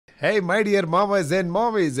Hey, my dear mamas and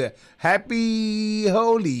mommies, happy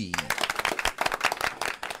Holi!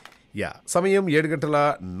 సమయం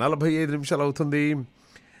 7:45 అవుతుంది.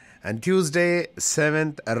 And Tuesday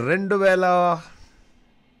 7th 2000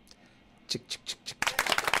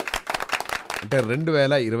 అంటే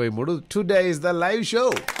 2023. Today is the live show,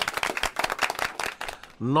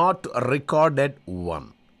 not recorded one.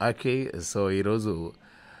 Okay, so ఈరోజు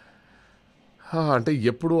అంటే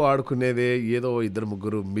ఎప్పుడు ఆడుకునేదే, ఏదో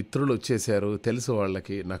 2-3 మిత్రులు వచ్చేసారు. తెలుసు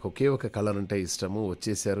వాళ్ళకి నాకు ఒకే ఒక కలర్ అంటే ఇష్టము.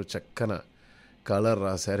 వచ్చేసారు, చక్కన కలర్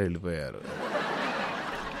రాశారు, వెళ్ళిపోయారు.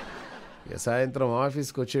 సాయంత్రం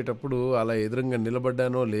ఆఫీస్కి వచ్చేటప్పుడు అలా ఎదురుగా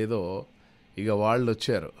నిలబడ్డానో లేదో, ఇక వాళ్ళు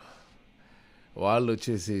వచ్చారు. వాళ్ళు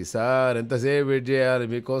వచ్చేసి, సార్ ఎంతసేపు వెయిట్ చేయాలి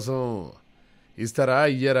మీకోసం, ఇస్తారా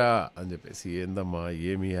ఇయ్యరా అని చెప్పేసి, ఏందమ్మా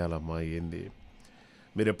ఏమి ఇవ్వాలమ్మా ఏంది,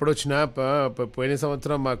 మీరు ఎప్పుడొచ్చినా పోయిన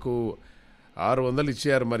సంవత్సరం మాకు 600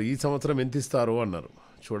 ఇచ్చారు, మరి ఈ సంవత్సరం ఎంత ఇస్తారు అన్నారు.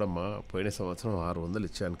 చూడమ్మా, పోయిన సంవత్సరం 600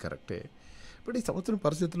 ఇచ్చాను కరెక్టే, ఇప్పుడు ఈ సంవత్సరం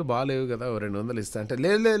పరిస్థితులు బాగాలేవు కదా, 200 ఇస్తా అంటే,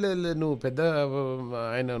 లేదు నువ్వు పెద్ద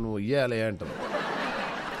ఆయన, నువ్వు ఇయ్యాలి అంటారు.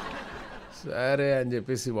 సరే అని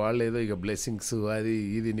చెప్పేసి వాళ్ళు ఏదో ఇక బ్లెస్సింగ్స్ అది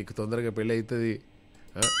ఇది, నీకు తొందరగా పెళ్ళి అవుతుంది,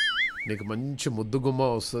 నీకు మంచి ముద్దు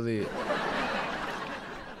గుమ్మ వస్తుంది,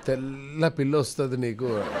 తెల్ల పిల్ల వస్తుంది నీకు,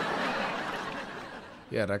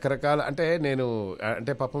 రకరకాల అంటే నేను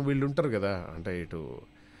అంటే పాపం వీళ్ళు ఉంటారు కదా, అంటే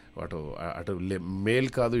అటు మేల్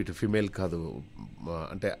కాదు ఇటు ఫిమేల్ కాదు,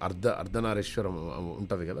 అంటే అర్ధనారీశ్వరం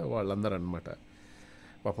ఉంటుంది కదా, వాళ్ళందరూ అనమాట.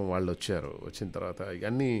 పాపం వాళ్ళు వచ్చారు. వచ్చిన తర్వాత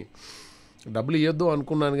ఇవన్నీ డబ్బులు ఇవ్వద్దు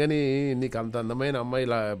అనుకున్నాను, కానీ నీకు అంత అందమైన అమ్మాయి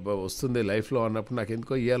ఇలా వస్తుంది లైఫ్లో అన్నప్పుడు నాకు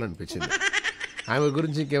ఎందుకో ఇవ్వాలనిపించింది. ఆమె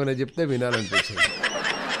గురించి ఇంకేమైనా చెప్తే వినాలనిపించింది.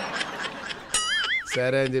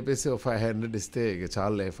 సరే అని చెప్పేసి 500 ఇస్తే ఇక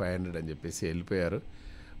చాలులే 500 అని చెప్పేసి వెళ్ళిపోయారు.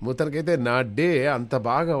 మొత్తానికైతే నా డే అంత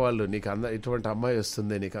బాగా వాళ్ళు, నీకు ఇటువంటి అమ్మాయి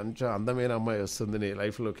వస్తుంది, నీకు అంత అందమైన అమ్మాయి వస్తుంది నీ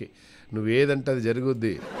లైఫ్లోకి, నువ్వేదంటే అది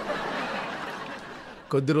జరుగుద్ది,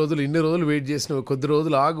 కొద్ది రోజులు ఇన్ని రోజులు వెయిట్ చేసినావు, కొద్ది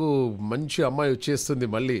రోజులు ఆగు, మంచి అమ్మాయి వచ్చేస్తుంది,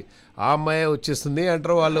 మళ్ళీ ఆ అమ్మాయి వచ్చేస్తుంది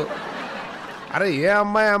అంటారు వాళ్ళు. అరే ఏ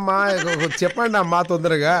అమ్మాయి అమ్మా చెప్పండి అమ్మా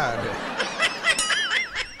తొందరగా,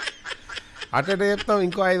 అట్ట చెప్తాం,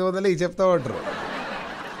 ఇంకో 500 ఇవి చెప్తావు అంటారు.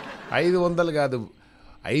 500 కాదు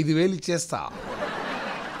 5000 ఇచ్చేస్తా.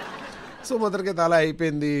 సో మొదటికైతే అలా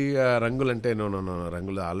అయిపోయింది. రంగులు అంటే నో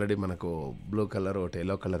రంగులు ఆల్రెడీ మనకు బ్లూ కలర్ ఒకటి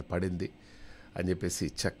ఎల్లో కలర్ పడింది అని చెప్పేసి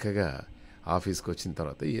చక్కగా ఆఫీస్కి వచ్చిన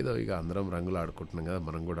తర్వాత ఏదో ఇక అందరం రంగులు ఆడుకుంటున్నాం కదా,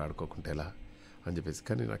 మనం కూడా ఆడుకోకుంటే ఎలా అని చెప్పేసి,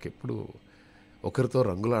 కానీ నాకు ఎప్పుడు ఒకరితో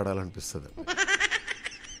రంగులు ఆడాలనిపిస్తుంది.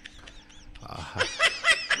 ఆహా.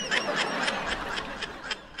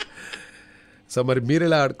 సో మరి మీరు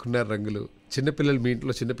ఎలా ఆడుకున్నారు రంగులు? చిన్నపిల్లలు, మీ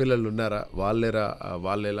ఇంట్లో చిన్నపిల్లలు ఉన్నారా?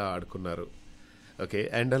 వాళ్ళు ఎలా ఆడుకున్నారు? ఓకే.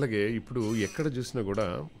 అండ్ అలాగే ఇప్పుడు ఎక్కడ చూసినా కూడా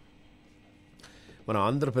మన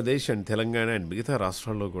ఆంధ్రప్రదేశ్ అండ్ తెలంగాణ అండ్ మిగతా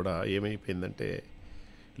రాష్ట్రాల్లో కూడా ఏమైపోయిందంటే,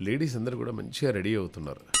 లేడీస్ అందరూ కూడా మంచిగా రెడీ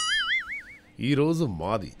అవుతున్నారు. ఈరోజు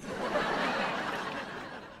మాది,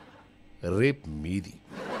 రేపు మీది.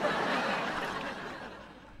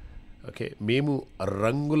 ఓకే, మేము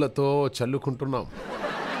రంగులతో చల్లుకుంటున్నాం,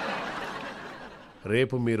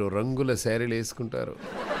 రేపు మీరు రంగుల శారీలు వేసుకుంటారు.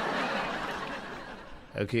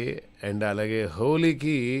 ఓకే. అండ్ అలాగే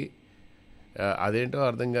హోలీకి అదేంటో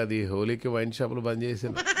అర్థం కాదు, ఈ హోలీకి వైన్ షాపులు బంద్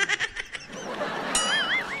చేసాను,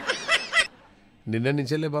 నిన్న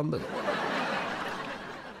నుంచెల్లే బంద్.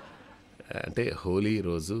 అంటే హోలీ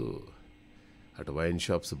రోజు అటు వైన్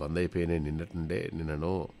షాప్స్ బంద్ అయిపోయినాయి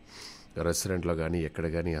నిన్ననో రెస్టారెంట్లో కానీ ఎక్కడ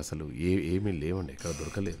కానీ అసలు ఏమీ లేవండి, ఎక్కడ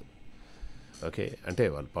దొరకలేదు. ఓకే, అంటే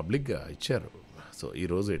వాళ్ళు పబ్లిక్గా ఇచ్చారు. సో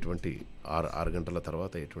ఈరోజు ఎటువంటి 6 గంటల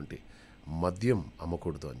తర్వాత ఎటువంటి మద్యం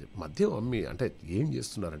అమ్మకూడదు అని చెప్పి, మద్యం అమ్మి అంటే ఏం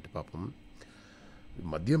చేస్తున్నారంటే పాపం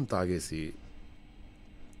మద్యం తాగేసి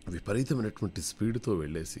విపరీతమైనటువంటి స్పీడ్తో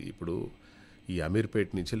వెళ్ళేసి, ఇప్పుడు ఈ అమీర్పేట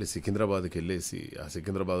నుంచి వెళ్ళి సికింద్రాబాద్కి వెళ్ళేసి, ఆ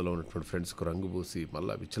సికింద్రాబాద్లో ఉన్నటువంటి ఫ్రెండ్స్కు రంగు పూసి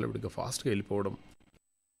మళ్ళీ విచ్చలవిడిగా ఫాస్ట్గా వెళ్ళిపోవడం.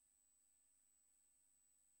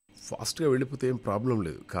 ఫాస్ట్గా వెళ్ళిపోతే ఏం ప్రాబ్లం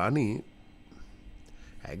లేదు, కానీ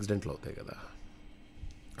యాక్సిడెంట్లు అవుతాయి కదా,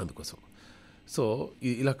 అందుకోసం. సో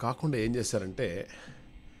ఇలా కాకుండా ఏం చేస్తారంటే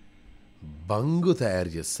బంగు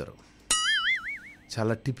తయారు చేస్తారు.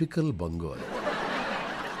 చాలా టిపికల్ బంగు, అది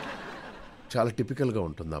చాలా టిపికల్గా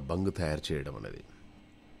ఉంటుంది ఆ బంగు తయారు చేయడం అనేది.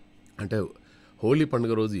 అంటే హోలీ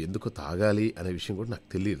పండుగ రోజు ఎందుకు తాగాలి అనే విషయం కూడా నాకు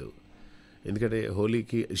తెలియదు. ఎందుకంటే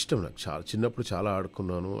హోలీకి ఇష్టం, నాకు చాలా చిన్నప్పుడు చాలా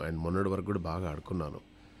ఆడుకున్నాను, అండ్ మొన్నటి వరకు కూడా బాగా ఆడుకున్నాను.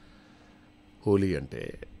 హోలీ అంటే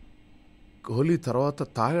హోలీ తర్వాత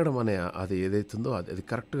తాగడం అనే అది ఏదైతుందో అది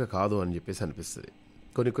కరెక్ట్గా కాదు అని చెప్పేసి అనిపిస్తుంది.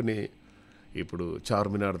 కొన్ని ఇప్పుడు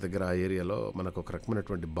చార్మినార్ దగ్గర ఆ ఏరియాలో మనకు ఒక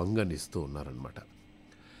రకమైనటువంటి బంగని ఇస్తూ ఉన్నారనమాట.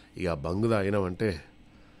 ఇక ఆ బంగు తాగినామంటే,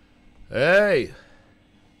 ఏయ్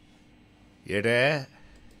ఏటే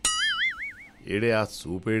ఏడే ఆ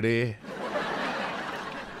సూపేడే,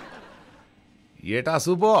 ఏటా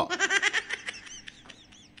సూపో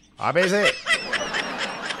ఆపేసే.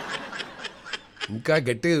 ఇంకా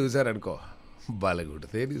గట్టిగా చూసారనుకో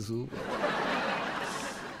బాలగుడితే నీ సూపు.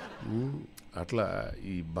 అట్లా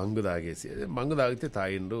ఈ బంగు తాగేసి, బంగు తాగితే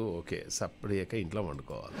తాగిండు ఓకే, సప్పుడయ్యాక ఇంట్లో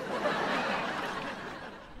వండుకోవాలి.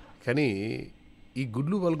 కానీ ఈ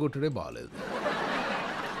గుడ్లు పలగొట్టుడే బాగాలేదు.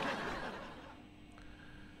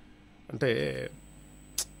 అంటే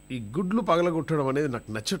ఈ గుడ్లు పగలగొట్టడం అనేది నాకు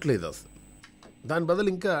నచ్చట్లేదు అసలు. దాని బదులు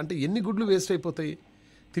ఇంకా అంటే ఎన్ని గుడ్లు వేస్ట్ అయిపోతాయి.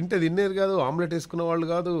 తింటే తినేది కాదు, ఆమ్లెట్ వేసుకున్న వాళ్ళు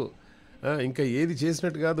కాదు, ఇంకా ఏది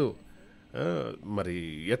చేసినట్టు కాదు. మరి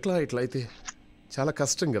ఎట్లా అయితే చాలా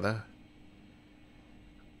కష్టం కదా.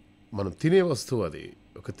 మనం తినే వస్తువు అది,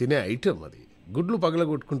 ఒక తినే ఐటెం అది. గుడ్లు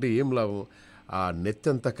పగలగొట్టుకుంటే ఏం లాభం? ఆ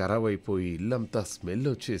నెత్తంతా ఖరాబ్ అయిపోయి ఇల్లంతా స్మెల్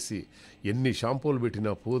వచ్చేసి ఎన్ని షాంపూలు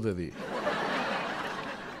పెట్టినా పోదది.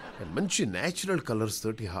 మంచి న్యాచురల్ కలర్స్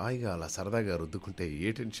తోటి హాయిగా అలా సరదాగా రుద్దుకుంటే ఏ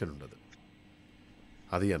టెన్షన్ ఉండదు.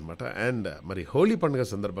 అది అన్నమాట. అండ్ మరి హోలీ పండుగ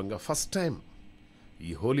సందర్భంగా ఫస్ట్ టైం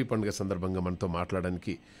ఈ హోలీ పండుగ సందర్భంగా మనతో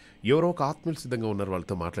మాట్లాడడానికి ఎవరో ఒక ఆత్మీయులు సిద్ధంగా ఉన్నారు.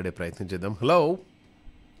 వాళ్ళతో మాట్లాడే ప్రయత్నం చేద్దాం. హలో,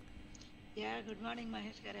 గుడ్ మార్నింగ్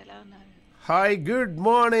మహేష్ గారు, ఎలా ఉన్నారు? హాయ్, గుడ్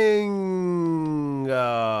మార్నింగ్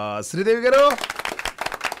శ్రీదేవి గారు.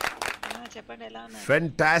 చెప్పండి, ఎలా ఉన్నారు?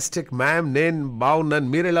 ఫెంటాస్టిక్ మ్యామ్, నేను బాగున్నాను.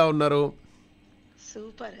 మీరు ఎలా ఉన్నారు?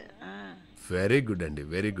 సూపర్. వెరీ గుడ్ అండి,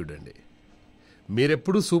 వెరీ గుడ్ అండి.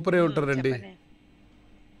 మీరెప్పుడు సూపరే ఉంటారండి.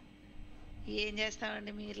 ఏం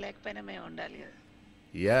చేస్తామండి, మీరు లేకపోయినా మేము ఉండాలి కదా.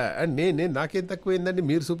 యా, అండ్ నేను నాకేం తక్కువైందండి.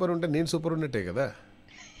 మీరు సూపర్ ఉంటే నేను సూపర్ ఉన్నట్టే కదా.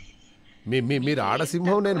 మీరు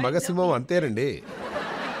ఆడసింహం, నేను మగసింహం, అంతేనండి.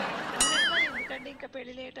 ఎందుకండి ఇంకా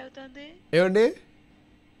పెళ్లి లేట్ అవుతుంది? ఏమండి,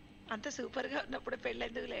 అంత సూపర్ గా ఉన్నప్పుడు పెళ్లి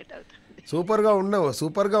ఎందుకు లేట్ అవుతుంది?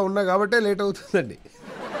 సూపర్గా ఉన్నా కాబట్టే లేట్ అవుతుందండి.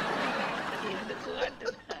 ఎందుకు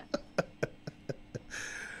అంటున్నా?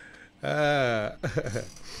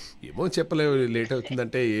 ఏమో చెప్పలేవు లేట్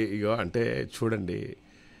అవుతుందంటే. ఇగో అంటే చూడండి,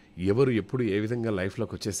 ఎవరు ఎప్పుడు ఏ విధంగా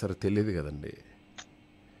లైఫ్లోకి వచ్చేస్తారో తెలియదు కదండి.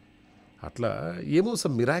 అట్లా ఏమో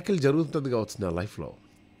సమ్ మిరాకిల్ జరుగుతుంది కావచ్చు నా లైఫ్లో.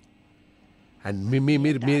 అండ్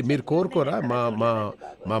మీరు కోరుకోరా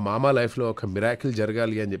మా మామ లైఫ్లో ఒక మిరాకిల్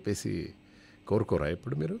జరగాలి అని చెప్పేసి కోరుకోరా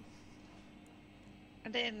ఇప్పుడు మీరు?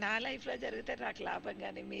 అంటే నా లైఫ్ లో జరిగితే నాకు లాభం,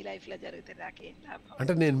 కానీ మీ లైఫ్ లో జరిగితే నాకేం లాభం?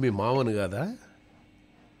 అంటే నేను మీ మామను కాదా?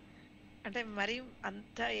 అంటే మరి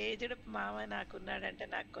అంత ఏజ్డ్ మామ నాకున్నాడంటే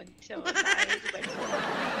నాకు కొంచెం ఏజ్ బట్టి.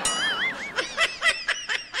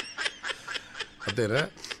 అంతేనా?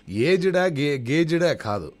 ఏజ్డా గేజ్డా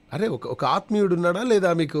కాదు. అరే ఒక ఆత్మీయుడు ఉన్నాడా లేదా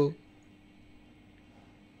మీకు?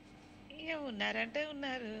 ఉన్నారంటే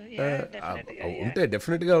ఉన్నారు. ఉంటే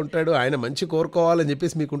డెఫినెట్గా ఉంటాడు. ఆయన మంచి కోరుకోవాలని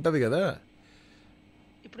చెప్పేసి మీకు ఉంటుంది కదా.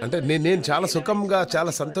 అంటే నేను చాలా సుఖంగా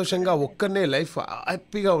చాలా సంతోషంగా ఒక్కనే లైఫ్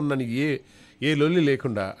హ్యాపీగా ఉన్నాను, ఏ లొల్లి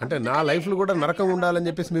లేకుండా. అంటే నా లైఫ్లో కూడా నరకం ఉండాలని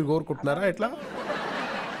చెప్పేసి మీరు కోరుకుంటున్నారా ఎట్లా?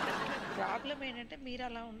 ప్రాబ్లం ఏంటంటే మీరు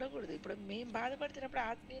అలా ఉండకూడదు. ఇప్పుడు మేము బాధపడుతున్నప్పుడు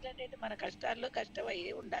ఆత్మీయులు అంటే మన కష్టాల్లో కష్టం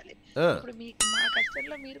అయ్యే ఉండాలి. ఇప్పుడు మీకు మా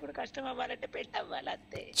కష్టంలో మీరు కూడా కష్టం అవ్వాలంటే పెళ్ళి అవ్వాలి,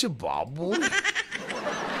 అంతే. బాబు,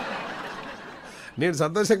 నేను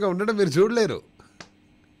సంతోషంగా ఉండడం మీరు చూడలేరు.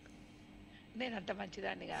 నేను అంత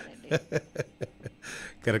మంచిదాన్ని కాదండి.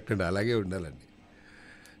 కరెక్ట్ అండి, అలాగే ఉండాలండి.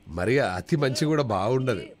 మరి అతి మంచి కూడా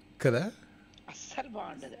బాగుండదు కదా. అస్సలు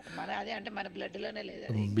బాగుండదు. మన అదే అంటే మన బ్లడ్ లోనే లేదు.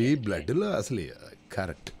 మీ బ్లడ్లో అసలు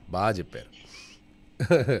కరెక్ట్, బాగా చెప్పారు.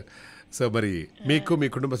 సో మరి మీకు మీ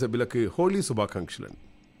కుటుంబ సభ్యులకి హోలీ శుభాకాంక్షలు అండి.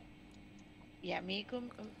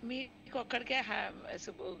 మీకు ఒక్కడికే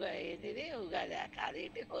ఏది ఉగాది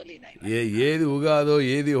కాదేంటి హోలీ? ఏది ఉగాదో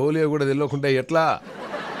ఏది హోలీ కూడా తెలియకుండా ఎట్లా?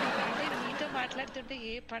 అంటే మీతో మాట్లాడుతుంటే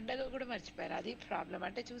ఏ పండగ కూడా మర్చిపోయారు, అది ప్రాబ్లం.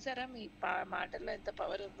 అంటే చూసారా మీ మాటల్లో ఎంత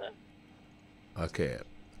పవర్ ఉందో. ఓకే,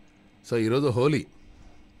 సో ఈరోజు హోలీ,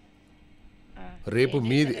 రేపు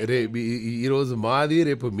మీది, ఈరోజు మాది,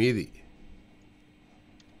 రేపు మీది.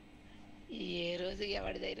 ఏ రోజు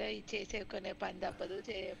ఎవరిదైనా చేసే కొనే పని తప్పదు.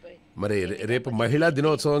 చేయబోయి మరి రేపు మహిళా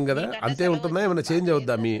దినోత్సవం కదా, అంతే ఉంటుందా? ఏమైనా చేంజ్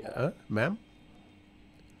అవుద్దా మీ మ్యామ్?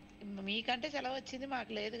 మీకంటే సెలవు వచ్చింది,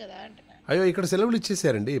 మాకు లేదు కదా అంటున్నా. అయ్యో, ఇక్కడ సెలవులు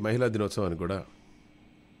ఇచ్చేసారండి మహిళా దినోత్సవాన్ని కూడా.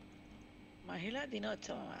 మహిళా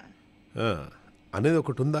దినోత్సవమా అనేది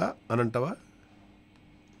ఒకటి ఉందా అని అంటావా?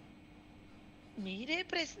 మీరే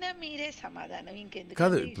ప్రశ్న మీరే సమాధానం, ఇంకెందుకు?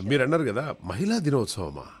 కాదు, మీరు అన్నారు కదా మహిళా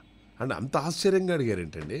దినోత్సవమా అంటే అంత ఆశ్చర్యంగా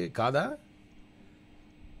అడిగారేంటండి? కాదా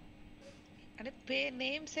అంటే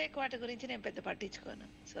నేమ్ సేక్ వాటి గురించి నేను పెద్ద పట్టించుకోను.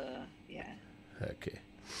 సో ఓకే,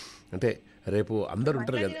 అంటే రేపు అందరు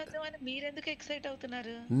ఉంటారు కదా. మీరెందుకు ఎక్సైట్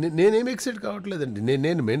అవుతున్నారు? నేనేం ఎక్సైట్ కావట్లేదండి.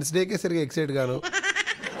 నేను మెన్స్ డేకే సరిగా ఎక్సైట్ గాను.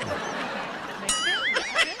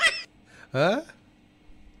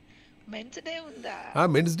 మెన్స్ డే ఉందా?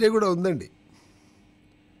 మెన్స్ డే కూడా ఉందండి.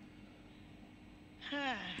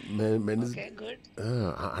 Okay good.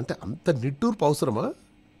 అంటే అంత నిట్టూర్పు అవసరమా?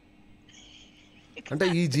 అంటే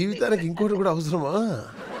ఈ జీవితానికి ఇంకోటి కూడా అవసరమా?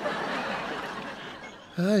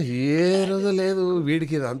 ఏ రోజు లేదు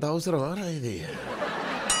వీడికి ఇది అంత అవసరమా రా ఇది?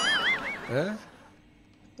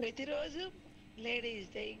 ప్రతిరోజు లేడీస్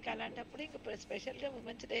డే, ఇంకా అలాంటప్పుడు ఇంకా స్పెషల్గా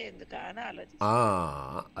ఉమెన్స్ డే ఎందుకు అని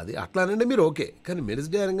ఆలోచిస్తాను. అది అట్లానండి మీరు ఓకే, కానీ మెన్స్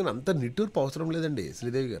డే అనగానే అంత నిట్టూర్పు అవసరం లేదండి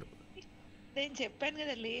శ్రీదేవి గారు. నేను చెప్పాను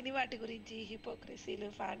కదా లేని వాటి గురించి, హిపోక్రసీలు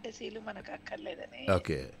ఫ్యాంటసీలు మనకు అక్కర్లేదని.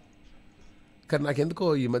 ఓకే, కానీ నాకెందుకో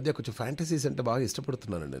ఈ మధ్య కొంచెం ఫ్యాంటసీస్ అంటే బాగా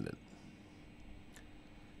ఇష్టపడుతున్నానండి నేను.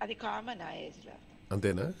 అది కామన్ ఆ ఏజ్లో.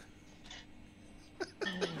 అంతేనా?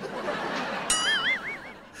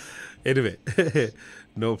 Anyway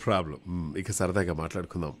no problem. ఇక సరదాగా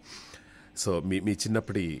మాట్లాడుకుందాం. సో మీ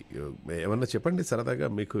చిన్నప్పటి ఏమన్నా చెప్పండి సరదాగా.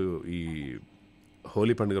 మీకు ఈ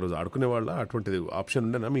హోలీ పండుగ రోజు ఆడుకునే వాళ్ళ అటువంటిది ఆప్షన్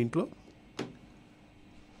ఉండేనా మీ ఇంట్లో?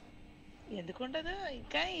 ఎందుకుండదు,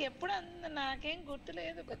 ఇంకా ఎప్పుడు నాకేం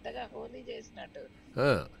గుర్తులేదు పెద్దగా హోలీ చేసినట్టు.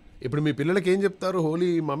 ఇప్పుడు మీ పిల్లలకి ఏం చెప్తారు Holi?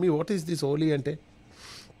 Mummy what is this Holi అంటే?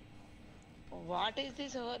 వాట్ ఈస్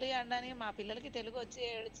దిస్ హోలీ అనడానికి మా పిల్లలకి తెలుగు వచ్చి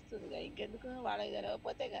ఏడుస్తుందిగా, ఇంకెందుకు వాళ్ళకి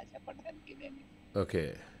తెలియకపోతేగా చెప్పడానికి నేను. ఓకే,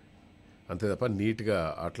 అంతే తప్ప నీట్గా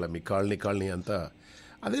అట్లా మీ కాలనీ అంతా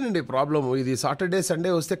అదేనండి ప్రాబ్లము. ఇది సాటర్డే సండే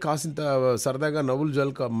వస్తే కాసింత సరదాగా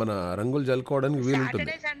నవ్వులు మన రంగులు జల్లుకోవడానికి వీలుంటుంది.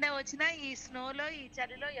 సాటర్డే సండే వచ్చినా ఈ స్నోలో ఈ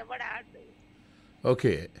చలిలో ఎవడు ఆడు.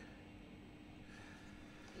 ఓకే,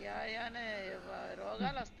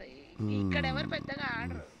 రోగాలు వస్తాయి. ఇక్కడ ఎవరు పెద్దగా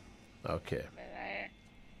ఆడరు. ఓకే,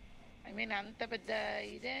 ఐ మీన్ అంత పెద్ద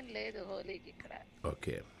ఇదేం లేదు హోలీకి ఇక్కడ.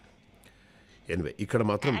 ఓకే, ఎనివే ఇక్కడ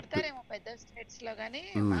మాత్రం ఆడతారేమో పెద్ద స్టేట్స్ లో, కానీ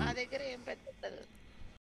మా దగ్గర ఏం పెద్ద ఉండదు.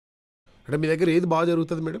 అంటే మీ దగ్గర ఏది బాగా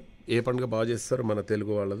జరుగుతుంది మేడం? ఏ పండుగ బాగా చేస్తారు మన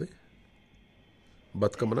తెలుగు వాళ్ళది?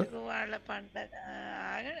 బతుకమ్మన? వాళ్ళ పండుగ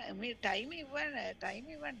మీరు టైం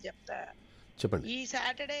ఇవ్వండి చెప్తా. చెప్పండి. ఈ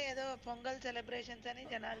సాటర్డే ఏదో పొంగల్ సెలబ్రేషన్స్ అని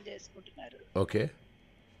జనాలు చేసుకుంటున్నారు. ఓకే,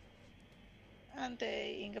 అంతే,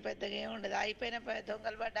 ఇంకా పెద్దగా ఏమి ఉండదు. అయిపోయిన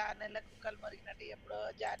దొంగలు పడ్డ 6 నెలల కుక్కలు మొరిగినట్టు ఎప్పుడో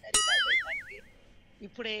జనవరి.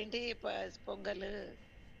 ఇప్పుడు ఏంటి పొంగల్?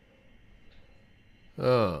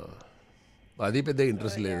 అది పెద్ద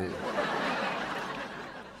ఇంట్రెస్ట్ లేదు.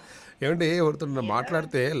 ఏమంటే ఎవరితో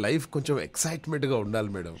మాట్లాడితే లైఫ్ కొంచెం ఎక్సైట్మెంట్గా ఉండాలి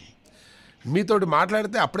మేడం. మీతోటి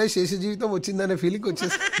మాట్లాడితే అప్పుడే శేష జీవితం వచ్చిందనే ఫీలింగ్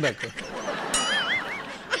వచ్చేస్తుంది నాకు.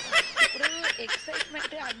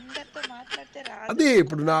 అదే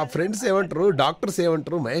ఇప్పుడు నా ఫ్రెండ్స్ ఏమంటారు, డాక్టర్స్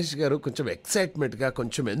ఏమంటారు, మహేష్ గారు కొంచెం ఎక్సైట్మెంట్గా,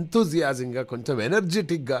 కొంచెం ఎంతూజియాజింగ్గా, కొంచెం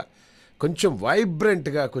ఎనర్జెటిక్గా, కొంచెం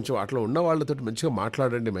వైబ్రెంట్గా, కొంచెం అట్లా ఉన్న వాళ్ళతో మంచిగా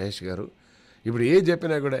మాట్లాడండి మహేష్ గారు. ఇప్పుడు ఏ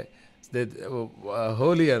చెప్పినా కూడా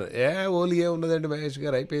హోలీ అని, హోలీ ఏమున్నదండి మహేష్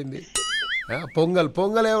గారు, అయిపోయింది.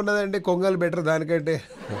 పొంగల్ ఏమున్నదండి, కొంగల్ బెటర్ దానికంటే.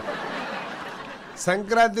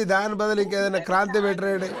 సంక్రాంతి దాని బదులు ఇంకేదైనా క్రాంతి బెటర్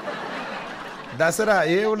అండి. దసరా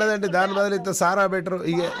ఏమున్నదండి, దాని బదులు ఇంత సారా బెటర్.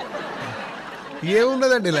 ఇక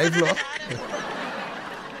ఏమున్నదండి లైఫ్లో.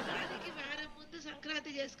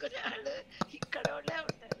 సంక్రాంతి చేసుకునే వాళ్ళు ఇక్కడ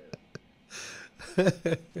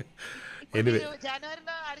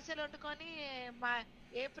జనవరిలో అరిసెలు వండుకొని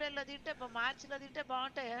ఏప్రిల్లో తింటే మార్చిలో తింటే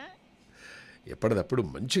బాగుంటాయా? ఎప్పటిదప్పుడు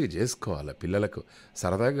మంచిగా చేసుకోవాలి. పిల్లలకు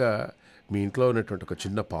సరదాగా మీ ఇంట్లో ఉన్నటువంటి ఒక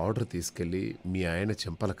చిన్న పౌడర్ తీసుకెళ్ళి మీ ఆయన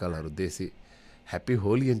చెంపలకాల రుద్దేసి హ్యాపీ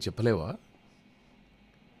హోలీ అని చెప్పలేవా?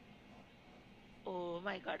 ఓ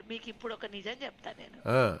మై గాడ్, మీకు ఇప్పుడు ఒక నిజం చెప్తా నేను.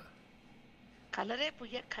 కలరే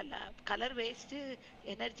పుయ్యక్కల, కలర్ వేస్ట్,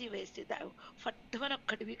 ఎనర్జీ వేస్ట్. ఫట్టుమని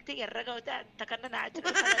ఒక్కటి వీక్తే ఎర్రగా అవుతే అంతకన్నా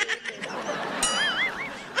న్యాచురల్ కలర్ ఏం లేదు.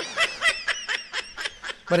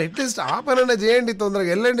 మరి అట్లీస్ట్ ఆ పనన్నా చేయండి, తొందరగా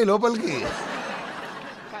వెళ్ళండి లోపలికి.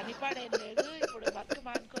 పనిపాడేం లేదు, ఇప్పుడు వర్క్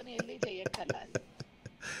మానుకొని వెళ్ళి చెయ్యక్కర్లా.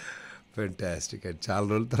 ఫెంటాస్టిక్ అండి, చాలా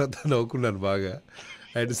రోజుల తర్వాత నవ్వుకున్నాను బాగా.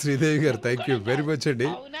 అండ్ శ్రీదేవి గారు థ్యాంక్ యూ వెరీ మచ్ అండి.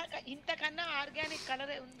 ఇంతకన్నా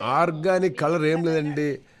ఆర్గానిక్ కలర్ ఏం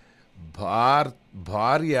లేదండి.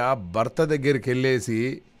 భార్య భర్త దగ్గరికి వెళ్ళేసి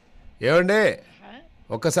ఏమండి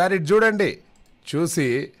ఒక్కసారి చూడండి, చూసి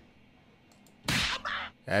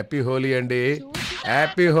హ్యాపీ హోలీ అండి,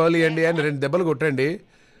 హ్యాపీ హోలీ అండి అని 2 దెబ్బలు కొట్టండి.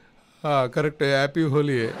 Correct, happy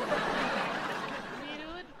Holi. మీరు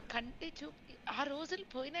కంటి చూపు ఆ రోజులు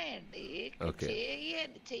పోయినాయండి.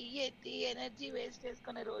 చెయ్యెత్తి ఎనర్జీ వేస్ట్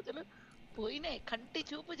చేసుకునే రోజులు పోయినాయి. కంటి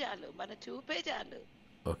చూపు చాలు, మన చూపే చాలు.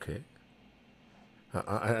 ఓకే,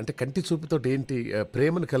 అంటే కంటి చూపుతో ఏంటి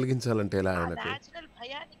ప్రేమను కలిగించాలంటే ఎలా? న్యాచురల్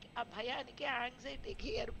భయానికి యాంగ్జైటీకి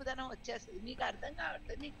ఎరుపుదనం వచ్చేస్తుంది. మీకు అర్థం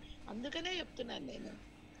కావట్లేదు, అందుకనే చెప్తున్నాను నేను.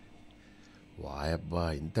 వాయబ్బా,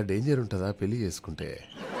 ఇంత డేంజర్ ఉంటుందా పెళ్లి చేసుకుంటే?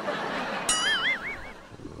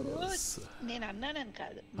 నేను అన్నానని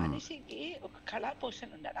కాదు, మనిషికి ఒక కళా పోషణ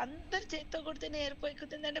ఉండాలి. అందరి చేతితో కొడితే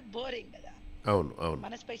నేర్పోయిపోతుందంటే బోరింగ్ కదా. అవును, అవును.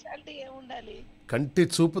 మన స్పెషాలిటీ ఏముండాలి? కంటి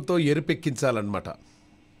చూపుతో ఎరుపెక్కించాలన్నమాట.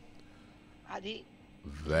 అది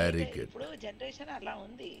వెరీ గుడ్. ఇప్పుడు జనరేషన్ అలా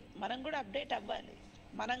ఉంది. మనం కూడా అప్డేట్ అవ్వాలి.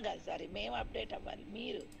 మనం కాదు, సారీ, మేము అప్డేట్ అవ్వాలి.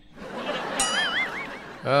 మీరు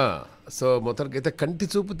సో మొత్తానికైతే కంటి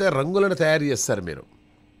చూపుతే రంగులను తయారు చేస్తారు మీరు.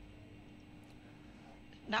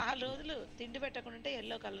 4 రోజులు తిండి పెట్టకుండా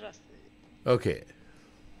ఎల్లో కలర్ వస్తుంది. ఓకే,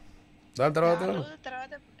 దాని తర్వాత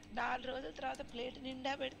 4 రోజుల తర్వాత ప్లేట్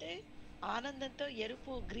నిండా పెడితే ఆనందంతో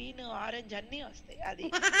ఎరుపు, గ్రీన్, ఆరెంజ్ అన్నీ వస్తాయి. అది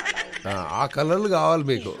ఆ కలర్లు కావాలి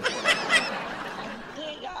మీకు.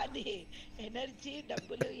 అంతేగాని ఎనర్జీ,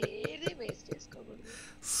 డబ్బులు ఏది వేస్ట్ చేసుకోకూడదు.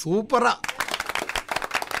 సూపరా.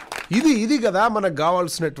 ఇది కదా మనకు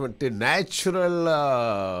కావాల్సినటువంటి న్యాచురల్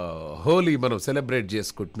హోలీ మనం సెలబ్రేట్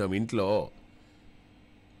చేసుకుంటున్నాం ఇంట్లో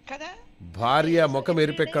కదా. భార్య ముఖం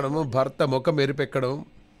ఎరిపెక్కడము, భర్త ముఖం ఎరిపెక్కడం,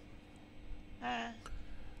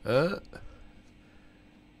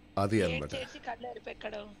 అది అన్నమాట. కళ్ళు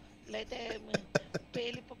ఎరిపెక్కడం, లేకపోతే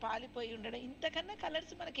పాలిపోయి ఉండడం, ఇంతకన్నా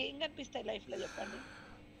కలర్స్ మనకి ఏం కనిపిస్తాయి లైఫ్ లో, చెప్పండి.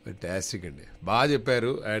 ఫ్యాంటాస్టిక్ అండి, బాగా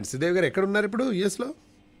చెప్పారు. అండ్ శ్రీదేవి గారు ఎక్కడ ఉన్నారు ఇప్పుడు? యుఎస్లో?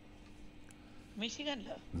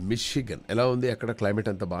 మిషిగన్. ఎలా ఉంది అక్కడ? క్లైమేట్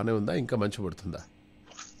అంతా బాగానే ఉందా, ఇంకా మంచు పడుతుందా?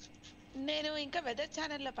 నేను ఇంకా వెదర్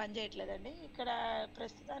ఛానల్లో పనిచేయట్లేదండి. ఇక్కడ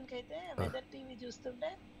ప్రస్తుతానికైతే వెదర్ టీవీ చూస్తుంటే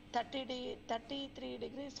 33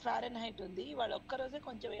 degrees ఫారెన్హైట్ ఉంది. ఇవాళ ఒక్కరోజే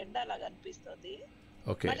కొంచెం ఎండలాగా అనిపిస్తుంది.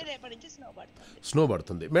 ఓకే, మళ్ళీ రేపటి నుంచి స్నో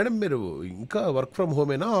పడుతుంది. మేడం మీరు ఇంకా వర్క్ ఫ్రమ్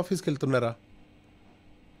హోమేనా, ఆఫీస్కి వెళ్తున్నారా?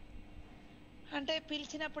 అంటే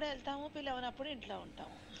పిలిచినప్పుడు వెళ్తాము, పిలవనప్పుడు ఇంట్లో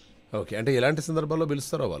ఉంటాము. ఓకే, అంటే ఎలాంటి సందర్భాల్లో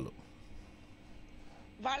పిలుస్తారో వాళ్ళు?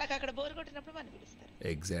 వాళ్ళకి అక్కడ బోర్ కొట్టినప్పుడు మనం పిలుస్తారు.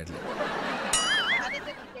 ఎగ్జాక్ట్లీ.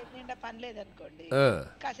 నిండా పని లేదనుకోండి,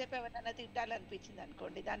 కాసేపు ఎవరైనా తిట్టాలనిపించింది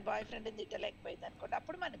అనుకోండి, దాని బాయ్ ఫ్రెండ్ తిట్టలేకపోయింది అనుకోండి,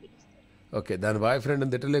 అప్పుడు మనం పిలుస్తారు. ఓకే, దాని బాయ్ ఫ్రెండ్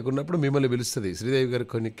తిట్టలేకున్నప్పుడు మిమ్మల్ని పిలుస్తుంది, శ్రీదేవి గారు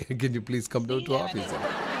కొన్ని can you please come down to office.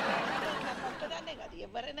 కాదు,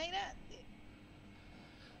 ఎవరైనా అంతే.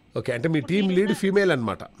 ఓకే, అంటే మీ టీమ్ లీడ్ ఫీమేల్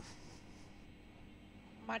అన్నమాట?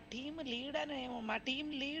 మా team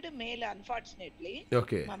lead male, unfortunately.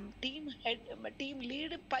 Okay, team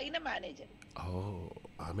lead పైన మేనేజర్.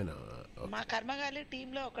 ఆమెనా? మా కర్మగాలి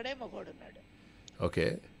టీమ్ లో ఒకడే మగోడు ఉన్నాడు. ఓకే,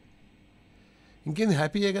 ఇంకేంది,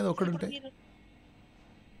 హ్యాపీయే కదా ఒకడుంటే.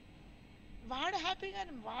 వాడు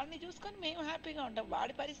హ్యాపీగానే, వాడిని చూసుకొని మేము హ్యాపీగా ఉంటాం.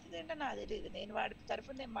 వాడి పరిస్థితి ఏంటో నాకు తెలియదు, నేను వాడి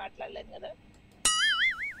తరఫున నేను మాట్లాడలేను కదా.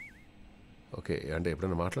 ఓకే, అంటే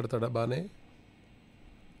ఎప్పుడైనా మాట్లాడతాడా బానే?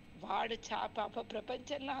 వాడు పాప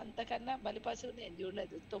ప్రపంచంలో అంతకన్నా బలిపశువు నేను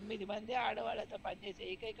చూడలేదు. 9 మంది ఆడవాళ్ళతో పనిచేసే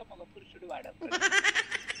ఏకైక మగ పురుషుడు వాడు.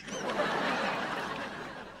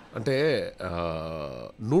 అంటే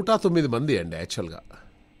 109 మంది అండి యాక్చువల్గా.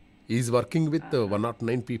 Is working with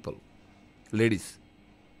 109 people, ladies.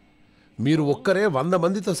 మీరు ఒక్కరే 100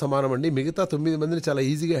 మందితో సమానం అండి. మిగతా 9 మందిని చాలా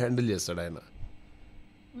ఈజీగా హ్యాండిల్ చేస్తాడు ఆయన.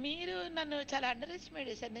 మీరు నన్ను చాలా అండర్ ఎస్టిమేట్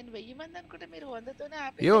చేశారు. నేను 1000 మంది అనుకుంటే మీరు 100తోనే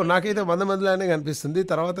నాకైతే 100 మందిలానే కనిపిస్తుంది.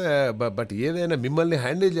 తర్వాత బట్ ఏదైనా మిమ్మల్ని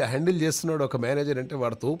హ్యాండిల్ చేస్తున్నాడు ఒక మేనేజర్ అంటే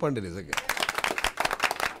వాడు తోపండి నిజంగా.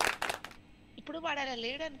 ఇప్పుడు వాడు అలా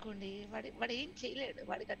లేడు అనుకోండి, వాడు ఏం చేయలేడు.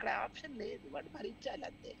 వాడికి అక్కడ ఆప్షన్ లేదు, వాడు భరించాలి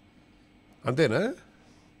అంతే. అంతేనా?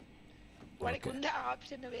 వాడికి ఉంది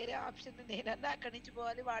ఆప్షన్, వేరే ఆప్షన్. నేనన్నా అక్కడి నుంచి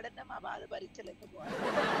పోవాలి, వాడన్నా మా బాధ భరించలేకపోవాలి.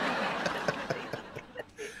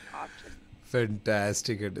 ఆప్షన్.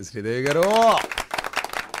 ఫెంటాస్టిక్ అండి శ్రీదేవి గారు.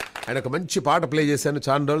 ఆయన ఒక మంచి పాట ప్లే చేశాను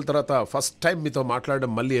చాలా రోజుల తర్వాత. ఫస్ట్ టైం మీతో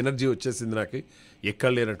మాట్లాడడం మళ్ళీ ఎనర్జీ వచ్చేసింది నాకు.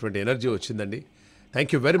 ఎక్కడ లేనటువంటి ఎనర్జీ వచ్చిందండి.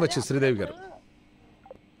 Thank you very much Sridevi గారు.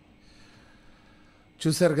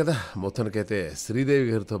 చూశారు కదా, మొత్తానికైతే శ్రీదేవి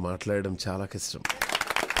గారితో మాట్లాడడం చాలా కష్టం.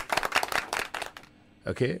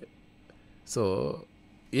 ఓకే, సో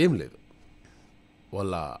ఏం లేదు,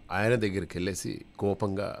 వాళ్ళ ఆయన దగ్గరికి వెళ్ళేసి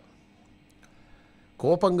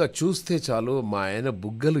కోపంగా చూస్తే చాలు మా ఆయన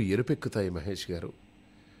బుగ్గలు ఎరుపెక్కుతాయి మహేష్ గారు.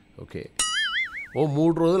 ఓకే, ఓ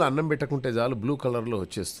 3 రోజులు అన్నం పెట్టకుంటే చాలు బ్లూ కలర్లో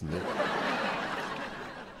వచ్చేస్తుంది.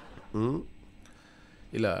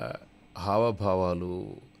 ఇలా హావభావాలు,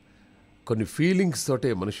 కొన్ని ఫీలింగ్స్ తోటే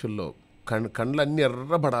మనుషుల్లో కళ్ళన్నీ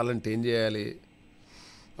ఎర్రబడాలంటే ఏం చేయాలి?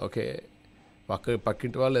 ఓకే,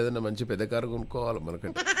 పక్కింటి వాళ్ళు ఏదైనా మంచి పెద్ద కారు కొనుక్కోవాలి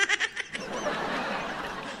మనకంటే.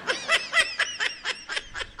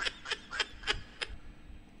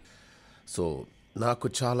 సో నాకు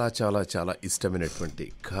చాలా చాలా చాలా ఇష్టమైనటువంటి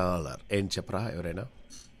కలర్ ఏం చెప్పరా ఎవరైనా?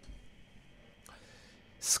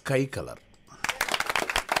 Sky colour.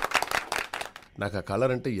 నాకు ఆ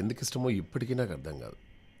కలర్ అంటే ఎందుకు ఇష్టమో ఇప్పటికీ నాకు అర్థం కాదు.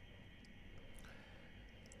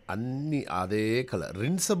 అన్నీ అదే కలర్.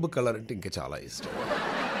 రిన్సబ్బు కలర్ అంటే ఇంకా చాలా ఇష్టం.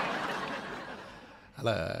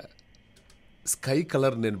 అలా స్కై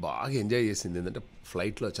కలర్ నేను బాగా ఎంజాయ్ చేసింది ఏంటంటే,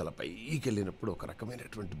 ఫ్లైట్లో చాలా పైకి వెళ్ళినప్పుడు ఒక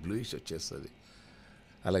రకమైనటువంటి బ్లూయిష్ వచ్చేస్తుంది.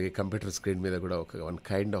 అలాగే కంప్యూటర్ స్క్రీన్ మీద కూడా ఒక వన్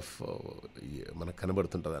కైండ్ ఆఫ్ మనకు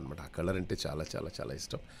కనబడుతుంటుంది అనమాట. ఆ కలర్ అంటే చాలా చాలా చాలా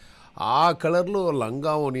ఇష్టం. ఆ కలర్లో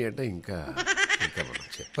లంగా ఓని అంటే ఇంకా ఇంకా మనం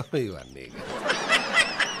చెప్పాము ఇవన్నీ.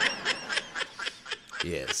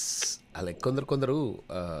 ఎస్, అలాగే కొందరు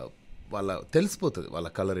వాళ్ళ తెలిసిపోతుంది వాళ్ళ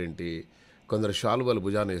కలర్ ఏంటి. కొందరు శాలువాలు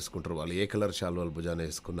భుజాన వేసుకుంటారు, వాళ్ళు ఏ కలర్ శాలువాలు భుజాన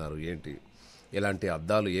వేసుకున్నారు ఏంటి, ఎలాంటి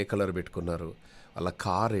అద్దాలు ఏ కలర్ పెట్టుకున్నారు, వాళ్ళ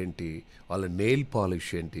కార్ ఏంటి, వాళ్ళ నెయిల్ పాలిష్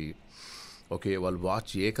ఏంటి, ఓకే వాళ్ళు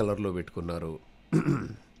వాచ్ ఏ కలర్లో పెట్టుకున్నారు,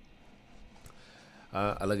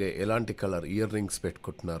 అలాగే ఎలాంటి కలర్ ఇయర్ రింగ్స్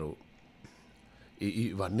పెట్టుకుంటున్నారు,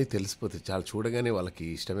 ఇవన్నీ తెలిసిపోతాయి. చాలా చూడగానే వాళ్ళకి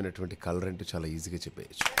ఇష్టమైనటువంటి కలర్ ఏంటో చాలా ఈజీగా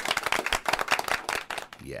చెప్పేయచ్చు.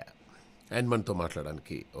 యా, అండ్ మనతో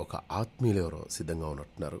మాట్లాడడానికి ఒక ఆత్మీయులు ఎవరో సిద్ధంగా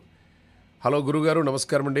ఉన్నట్టున్నారు. హలో గురుగారు,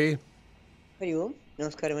 నమస్కారం అండి. హరి ఓం,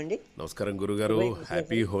 నమస్కారం అండి. నమస్కారం గురుగారు,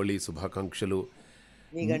 హ్యాపీ హోలీ శుభాకాంక్షలు.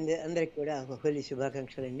 మీకు అందరికి కూడా హోలీ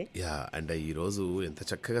శుభాకాంక్షలు అండి. యా, అండ్ ఈరోజు ఎంత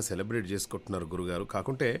చక్కగా సెలబ్రేట్ చేసుకుంటున్నారు గురుగారు.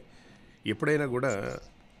 కాకుంటే ఎప్పుడైనా కూడా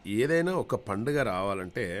ఏదైనా ఒక పండుగ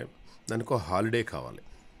రావాలంటే దానికి ఒక హాలిడే కావాలి.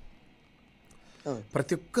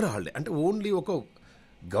 ప్రతి ఒక్కరు హాలిడే అంటే ఓన్లీ ఒక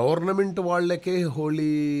గవర్నమెంట్ వాళ్ళకే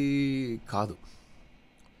హోలీ కాదు,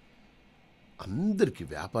 అందరికీ,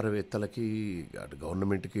 వ్యాపారవేత్తలకి, అటు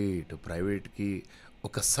గవర్నమెంట్కి ఇటు ప్రైవేట్కి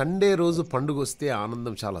ఒక సండే రోజు పండుగ వస్తే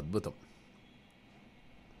ఆనందం చాలా అద్భుతం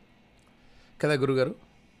కదా గురుగారు.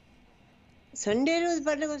 సండే రోజు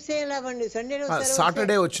పండుగ వస్తే ఎలా పండుగ? సండే రోజు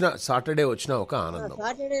సాటర్డే వచ్చినా ఒక ఆనందం,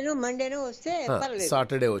 సాటర్డేను మండేను వస్తే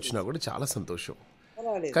సాటర్డే వచ్చినా కూడా చాలా సంతోషం.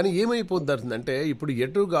 కానీ ఏమైపోతుందంటే ఇప్పుడు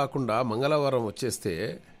ఎటు కాకుండా మంగళవారం వచ్చేస్తే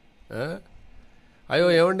అయ్యో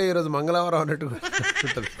ఏమండి ఈరోజు మంగళవారం అన్నట్టు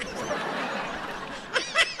ఉంటుంది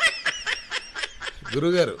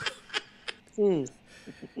గురుగారు.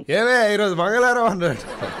 ఏమే ఈరోజు మంగళవారం అన్నట్టు.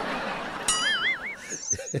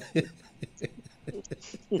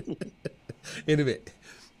 ఎనివే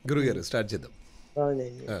గురుగారు స్టార్ట్ చేద్దాం.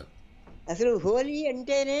 అసలు హోలీ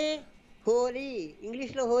అంటేనే, హోలీ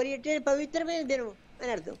ఇంగ్లీష్ లో హోలీ అంటే పవిత్రమైన దినం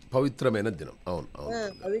అని అర్థం. పవిత్రమైన దినం, అవును అవును,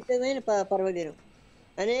 పవిత్రమైన పర్వదినం.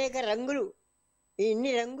 అనేక రంగులు,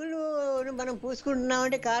 ఇన్ని రంగులు మనం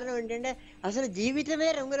పూసుకుంటున్నామంటే కారణం ఏంటంటే అసలు జీవితమే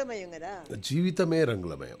రంగులమయం కదా. జీవితమే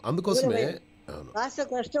రంగులమయం, అందుకోసమే కాస్త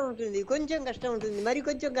కష్టం ఉంటుంది, కొంచెం కష్టం ఉంటుంది, మరి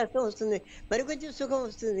కొంచెం కష్టం వస్తుంది, మరి కొంచెం సుఖం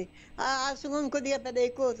వస్తుంది, ఆ సుఖం కొద్దిగా పెద్ద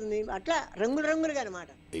ఎక్కువ అవుతుంది. అట్లా రంగులుగా అనమాట.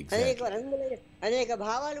 అనేక రంగులు, అనేక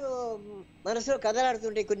భావాలు మనసులో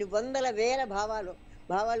కదలాడుతుంటాయి. కొన్ని వందల వేల భావాలు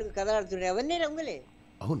కదలాడుతుంటాయి. అవన్నీ రంగులే.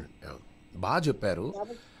 అవునండి, అవును, బాగా చెప్పారు.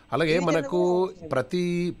 అలాగే మనకు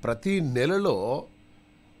ప్రతి నెలలో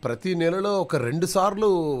ఒక 2 సార్లు,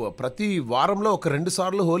 ప్రతి వారంలో ఒక 2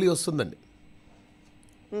 సార్లు హోలీ వస్తుందండి.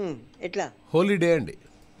 ఎట్లా? హోలీడే అండి,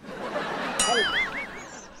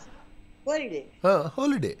 హోలీడే.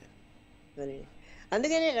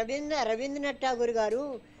 అందుకనే రవీంద్రనాథ్ ఠాగూర్ గారు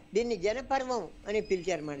దీన్ని జనపర్వం అని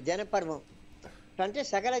పిలిచారు అన్నమాట. జనపర్వం అంటే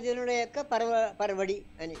సకల జనుల యొక్క పర్వడి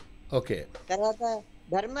అని. ఓకే. తర్వాత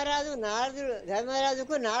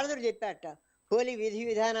ధర్మరాజుకు నారదుడు చెప్పాట హోలీ విధి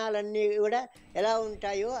విధానాలన్నీ కూడా ఎలా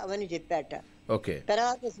ఉంటాయో అవన్నీ చెప్పాట. ఓకే.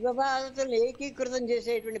 తర్వాత శివపార్వతులను ఏకీకృతం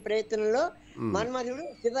చేసేటువంటి ప్రయత్నంలో మన్మధుడు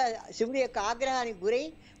శివుడి యొక్క ఆగ్రహానికి గురై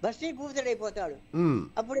భస్మీభూతుడైపోతాడు.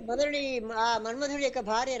 అప్పుడు ఆ మన్మధుడి యొక్క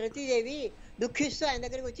భార్య రతీదేవి దుఃఖిస్తూ ఆయన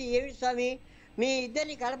దగ్గరికి వచ్చి, ఏమిటి స్వామి, మీ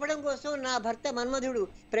ఇద్దరిని కలపడం కోసం నా భర్త మన్మధుడు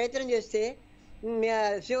ప్రయత్నం చేస్తే,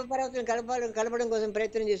 శివపార్వతులను కలపడం కోసం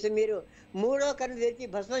ప్రయత్నం చేస్తే మీరు 3వ కన్ను తెరిచి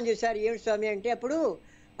భస్మం చేశారు, ఏమిటి స్వామి అంటే అప్పుడు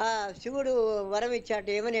ఆ శివుడు వరం ఇచ్చాట.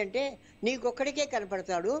 ఏమని అంటే, నీకొక్కడికే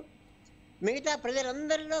కనపడతాడు, మిగతా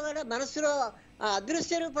ప్రజలందరిలో కూడా మనసులో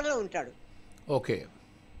అదృశ్య రూపంలో ఉంటాడు. ఓకే.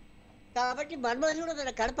 కాబట్టి మన్మధుడు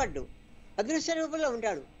అతను కనపడ్డు, అదృశ్య రూపంలో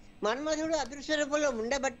ఉంటాడు. మన్మధుడు అదృశ్య రూపంలో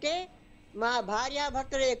ఉండబట్టే మా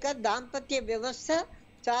భార్యాభర్తల యొక్క దాంపత్య వ్యవస్థ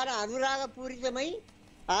చాలా అనురాగపూరితమై,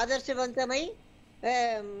 ఆదర్శవంతమై,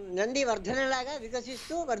 నంది వర్ధనలాగా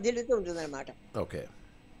వికసిస్తూ వర్ధిల్లుతూ ఉంటుందన్నమాట. ఓకే.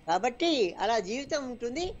 కాబట్టి అలా జీవితం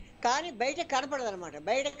ఉంటుంది, కానీ బయట కనపడదు అనమాట.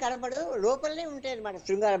 బయట కనపడదు, లోపలనే ఉంటాయి అన్నమాట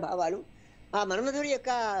శృంగార భావాలు. ఆ మన్మధుడి యొక్క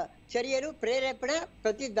చర్యలు, ప్రేరేపణ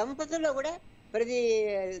ప్రతి దంపతుల్లో కూడా, ప్రతి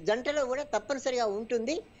జంటలో కూడా తప్పనిసరిగా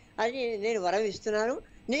ఉంటుంది అని నేను వరం ఇస్తున్నాను.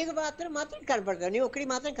 నీకు మాత్రం కనపడతాడు, నీ ఒక్కడి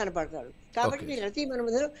మాత్రం కనపడతాడు. కాబట్టి నీ రతి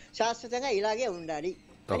మన్మధుడు శాశ్వతంగా ఇలాగే ఉండాలి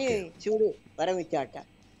అని శివుడు వరం ఇచ్చాట.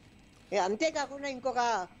 అంతేకాకుండా ఇంకొక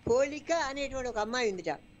హోళిక అనేటువంటి ఒక అమ్మాయి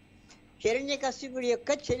ఉందిట, హిరణ్యకశిపుడి యొక్క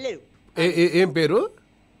చెల్లెలు. ఏం పేరు?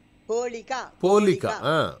 హోళిక.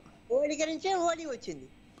 హోళిక నుంచే హోళీ వచ్చింది.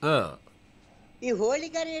 ఈ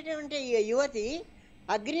హోళిక అనేటువంటి యువతి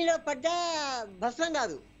అగ్నిలో పడ్డా భస్మం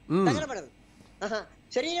కాదు, తగలబడదు.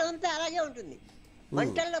 శరీరం అంతా అలాగే ఉంటుంది,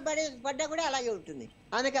 మంటల్లో పడ్డా కూడా అలాగే ఉంటుంది.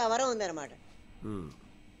 ఆమెకు ఆ వరం ఉందన్నమాట.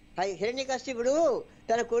 హిరణ్యకశిపుడు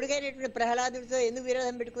తన కొడుకైనటువంటి ప్రహ్లాదుడితో ఎందుకు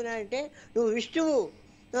విరోధం పెట్టుకున్నాడంటే, నువ్వు విష్ణువు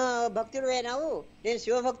భక్తుడు అయినావు, నేను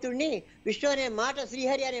శివభక్తుడిని, విష్ణు అనే మాట,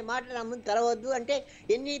 శ్రీహరి అనే మాట నా ముందు తలవద్దు అంటే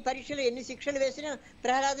ఎన్ని పరీక్షలు ఎన్ని శిక్షలు వేసినా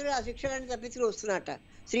ప్రహ్లాదుడు ఆ శిక్షలను తప్పించుకుని వస్తున్నట్ట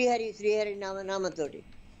శ్రీహరి నామంతోటి.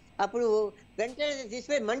 అప్పుడు వెంటనే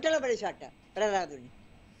తీసుకుపోయి మంటలో పడేసాట ప్రహ్లాదుడిని.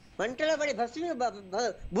 మంటలో పడి భస్మి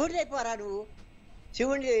బూడిదైపోరా నువ్వు,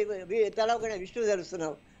 శివుడిని తలవకుండా విష్ణువు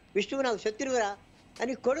తెలుస్తున్నావు, విష్ణువు నాకు శత్రువురా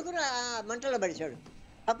అని కొడుకును ఆ మంటలో పడిచాడు.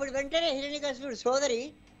 అప్పుడు వెంటనే హిరణ్యకశిపుడు సోదరి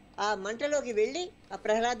ఆ మంటలోకి వెళ్ళి ఆ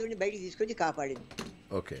ప్రహ్లాదుడిని బయటికి తీసుకొచ్చి కాపాడింది.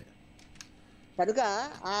 ఓకే. కనుక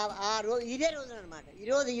ఆ రోజు ఇదే రోజున అనమాట,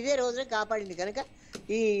 ఇదే రోజున కాపాడింది. కనుక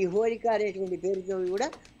ఈ హోళిక అనేటువంటి పేరుతో కూడా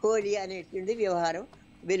హోలీ అనేటువంటి వ్యవహారం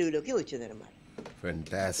వెలుగులోకి వచ్చిందనమాట.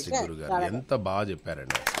 ఫెంటాస్టిక్ గురుగారు, ఎంత బాగా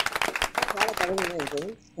చెప్పారండి. చాలా కథలు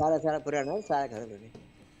ఉన్నాయి, చాలా పురాణాలు, చాలా కథలు ఉన్నాయి.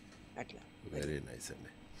 అట్లా వెరీ నైస్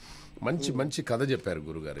అండి. మంచి కథ చెప్పారు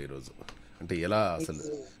గురుగారు ఈరోజు. అంటే ఎలా అసలు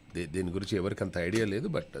దీని గురించి ఎవరికి అంత ఐడియా లేదు,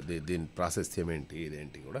 బట్ దీని ప్రాశస్త్యం ఏంటి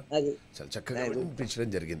ఇదేంటి కూడా చాలా చక్కగా వినిపించడం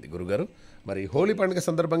జరిగింది గురుగారు. మరి హోలీ పండుగ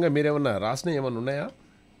సందర్భంగా మీరేమన్నా రాసిన ఏమన్నా ఉన్నాయా?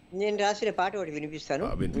 నేను రాసిన పాట ఒకటి వినిపిస్తాను,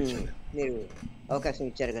 మీరు అవకాశం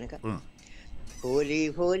ఇచ్చారు కనుక. హోలీ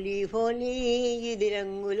హోలీ హోలీ ఇది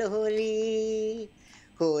రంగుల హోలీ,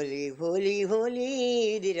 హోలీ హోలీ హోలీ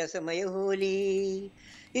ఇది రసమయ హోలీ,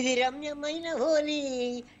 ఇది రమ్యమైన హోలీ,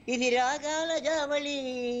 ఇది రాగాల జావళి,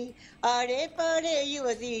 ఆడే పాడే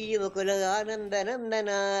యువతి యువకుల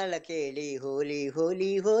ఆనందనందనాల కేళి. హోలీ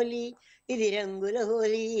హోలీ హోలీ ఇది రంగుల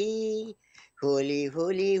హోలీ, హోలీ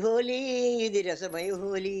హోలీ హోలీ ఇది రసమయ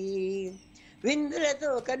హోలీ, విందులతో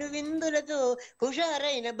కను విందులతో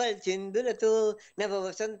హుషారైన బల్చిందులతో నవ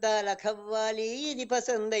వసంతాల ఖవ్వాలి ఇది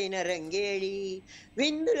పసందైన రంగేళి,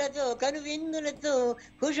 విందులతో కను విందులతో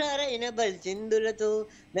హుషారైన బల్చిందులతో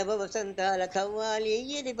నవ వసంతాల ఖవ్వాలి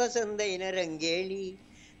ఇది పసందైన రంగేళి,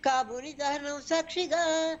 కాబుని దహనం సాక్షిగా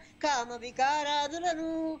కామ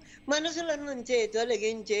వికారాదులను మనసుల నుంచే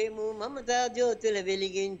తొలగించేము, మమతా జ్యోతుల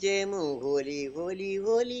వెలిగించేము. హోలీ హోలీ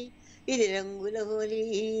హోలీ ఇది రంగుల హోలీ,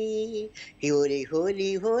 హోలీ హోలీ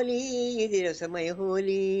హోలీ ఇది రసమయ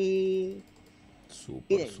హోలీ.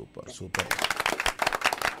 సూపర్ సూపర్ సూపర్,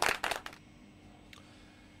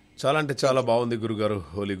 చాలా అంటే చాలా బాగుంది గురుగారు.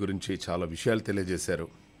 హోలీ గురించి చాలా విషయాలు తెలియజేశారు.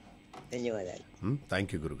 ధన్యవాదాలు.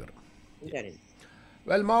 థ్యాంక్ యూ గురుగారు. ఉంటానండి.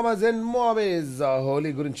 వెల్ మామాజ్ అండ్ మామేజ్,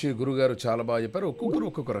 హోలీ గురించి గురుగారు చాలా బాగా చెప్పారు. ఒక్కొక్కరు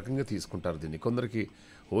ఒక్కొక్క రకంగా తీసుకుంటారు దీన్ని. కొందరికి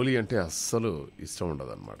హోలీ అంటే అస్సలు ఇష్టం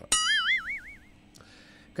ఉండదు అనమాట.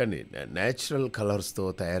 కానీ న్యాచురల్ కలర్స్తో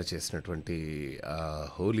తయారు చేసినటువంటి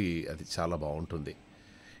హోలీ అది చాలా బాగుంటుంది.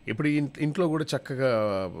 ఇప్పుడు ఇంట్లో కూడా చక్కగా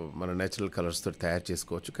మన న్యాచురల్ కలర్స్తో తయారు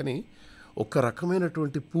చేసుకోవచ్చు. కానీ ఒక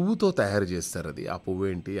రకమైనటువంటి పువ్వుతో తయారు చేస్తారు. అది ఆ పువ్వు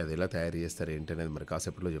ఏంటి, అది ఎలా తయారు చేస్తారు ఏంటి అనేది మరి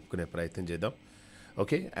కాసేపట్లో చెప్పుకునే ప్రయత్నం చేద్దాం.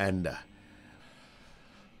 ఓకే. అండ్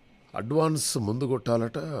అడ్వాన్స్ ముందు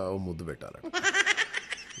కొట్టాలట, ముద్దు పెట్టాలట.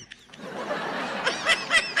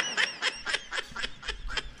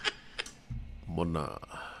 మొన్న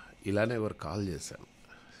ఇలానే ఎవరు కాల్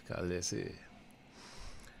చేసి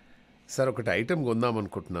సార్ ఒకటి ఐటెం కొందాం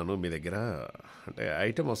అనుకుంటున్నాను మీ దగ్గర అంటే,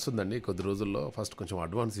 ఐటెం వస్తుందండి కొద్ది రోజుల్లో, ఫస్ట్ కొంచెం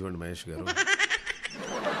అడ్వాన్స్ ఇవ్వండి మహేష్ గారు.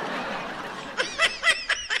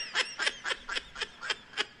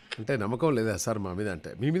 అంటే నమ్మకం లేదా సార్ మా మీద? అంటే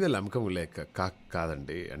మీ మీద నమ్మకం లేక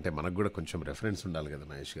కాదండి, అంటే మనకు కూడా కొంచెం రెఫరెన్స్ ఉండాలి కదా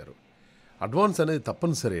మహేష్ గారు. అడ్వాన్స్ అనేది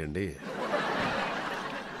తప్పనిసరి అండి.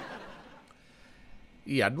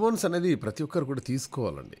 ఈ అడ్వాన్స్ అనేది ప్రతి ఒక్కరు కూడా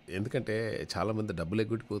తీసుకోవాలండి. ఎందుకంటే చాలామంది డబ్బులు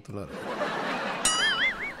ఎగ్గొట్టిపోతున్నారు.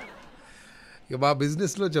 ఇక మా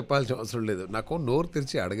బిజినెస్లో చెప్పాల్సిన అవసరం లేదు, నాకు నోరు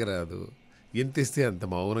తెరిచి అడగరాదు, ఎంత ఇస్తే అంత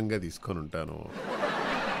మౌనంగా తీసుకొని ఉంటాను.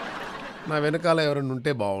 నా వెనకాల ఎవరైనా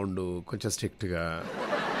ఉంటే బాగుండు కొంచెం స్ట్రిక్ట్గా.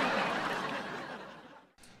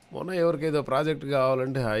 మొన్న ఎవరికేదో ప్రాజెక్ట్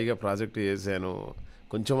కావాలంటే హాయిగా ప్రాజెక్ట్ చేశాను,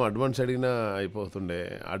 కొంచెం అడ్వాన్స్ అడిగినా అయిపోతుండే.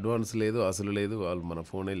 అడ్వాన్స్ లేదు, అసలు లేదు, వాళ్ళు మన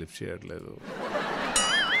ఫోనే లిఫ్ట్ చేయట్లేదు.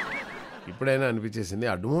 ఇప్పుడైనా అనిపించేసింది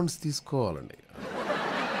అడ్వాన్స్ తీసుకోవాలండి.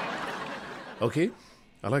 ఓకే.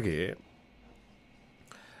 అలాగే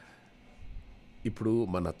ఇప్పుడు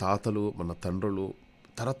మన తాతలు మన తండ్రులు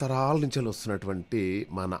తరతరాల నుంచి వస్తున్నటువంటి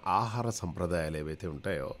మన ఆహార సంప్రదాయాలు ఏవైతే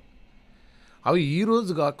ఉంటాయో అవి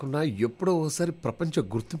ఈరోజు కాకుండా ఎప్పుడో ఒకసారి ప్రపంచ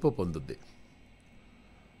గుర్తింపు పొందుద్ది.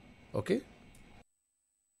 ఓకే.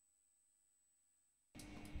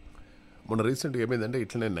 మొన్న రీసెంట్గా ఏమైందంటే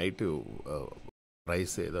ఇట్లనే నైట్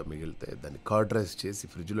రైస్ ఏదో మిగిలితే దాన్ని కర్డ్ రైస్ చేసి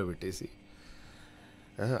ఫ్రిడ్జ్లో పెట్టేసి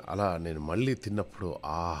అలా నేను మళ్ళీ తిన్నప్పుడు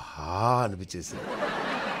ఆహా అనిపించేసింది.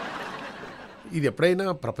 ఇది ఎప్పుడైనా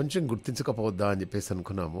ప్రపంచం గుర్తించకపోవద్దా అని చెప్పేసి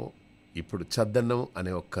అనుకున్నాము. ఇప్పుడు చద్దన్నం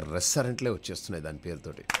అనే ఒక్క రెస్టారెంట్లే వచ్చేస్తున్నాయి దాని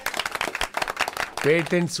పేరుతోటి,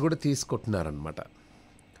 పేటెంట్స్ కూడా తీసుకుంటున్నారనమాట.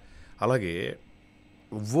 అలాగే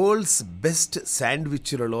వరల్డ్స్ బెస్ట్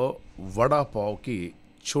శాండ్విచ్లలో వడాపావ్కి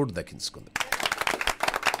చోటు దక్కించుకుంది.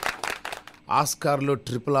 ఆస్కార్లో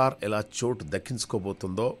RRR ఎలా చోటు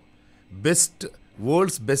దక్కించుకోబోతుందో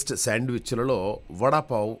వరల్డ్స్ బెస్ట్ శాండ్విచ్లలో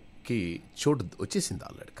వడాపావ్కి చోటు వచ్చేసింది,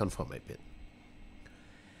 ఆల్రెడీ కన్ఫర్మ్ అయిపోయింది.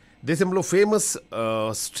 దేశంలో ఫేమస్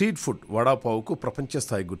స్ట్రీట్ ఫుడ్ వడాపావ్కు ప్రపంచ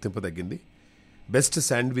స్థాయి గుర్తింపు తగ్గింది. బెస్ట్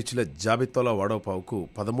శాండ్విచ్ల జాబితాలో వడాపావ్కు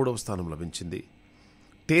 13వ స్థానం లభించింది.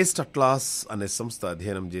 టేస్ట్ అట్లాస్ అనే సంస్థ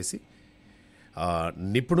అధ్యయనం చేసి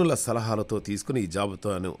నిపుణుల సలహాలతో తీసుకుని ఈ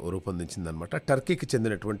జాబితాను రూపొందించిందనమాట. టర్కీకి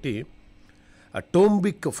చెందినటువంటి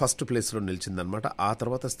టోంబిక్ ఫస్ట్ ప్లేస్లో నిలిచిందనమాట. ఆ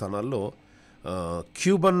తర్వాత స్థానాల్లో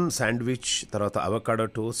క్యూబన్ శాండ్విచ్, తర్వాత avocado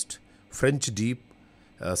toast, French deep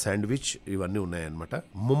sandwich ఇవన్నీ ఉన్నాయన్నమాట.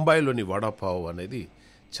 ముంబైలోని వడాపావ్ అనేది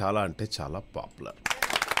చాలా అంటే చాలా పాపులర్.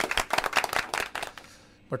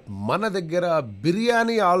 బట్ మన దగ్గర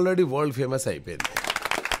బిర్యానీ ఆల్రెడీ వరల్డ్ ఫేమస్ అయిపోయింది.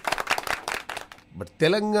 బట్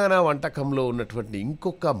తెలంగాణ వంటకంలో ఉన్నటువంటి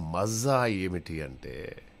ఇంకొక మజా ఏమిటి అంటే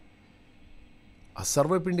ఆ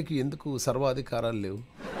సర్వపిండికి ఎందుకు సర్వాధికారాలు లేవు?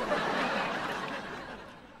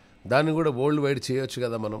 దాన్ని కూడా వరల్డ్ వైడ్ చేయొచ్చు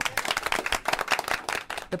కదా మనం.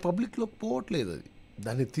 అంటే పబ్లిక్లో పోవట్లేదు, అది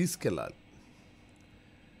దాన్ని తీసుకెళ్ళాలి.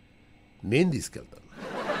 నేను తీసుకెళ్తాను,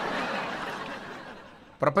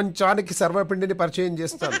 ప్రపంచానికి సర్వపిండిని పరిచయం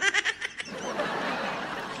చేస్తాను.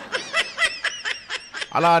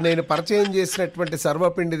 అలా నేను పరిచయం చేసినటువంటి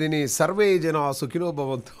సర్వపిండి తిని సర్వే జన సుఖినో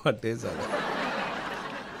భవంతు అంటే సార్.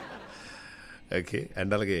 ఓకే.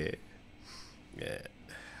 అండ్ అలాగే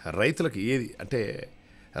రైతులకు ఏది అంటే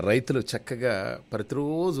రైతులు చక్కగా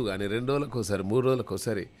ప్రతిరోజు కానీ 2 రోజులకు ఒకసారి 3 రోజులకు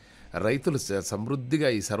ఒకసారి రైతులు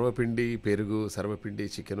సమృద్ధిగా ఈ సర్వపిండి పెరుగు, సర్వపిండి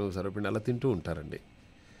చికెను, సర్వపిండి అలా తింటూ ఉంటారండి.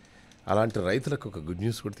 అలాంటి రైతులకు ఒక గుడ్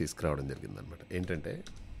న్యూస్ కూడా తీసుకురావడం జరిగిందనమాట. ఏంటంటే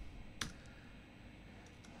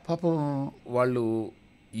పాపం వాళ్ళు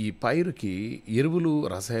ఈ పైరుకి ఎరువులు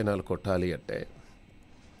రసాయనాలు కొట్టాలి అంటే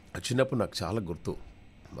చిన్నప్పుడు నాకు చాలా గుర్తు.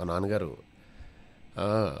 మా నాన్నగారు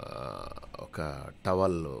ఒక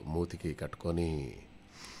టవల్ మూతికి కట్టుకొని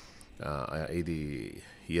ఇది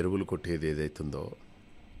ఎరువులు కొట్టేది ఏదైతుందో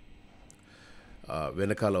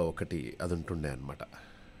వెనకాల ఒకటి అది ఉంటుండే అనమాట,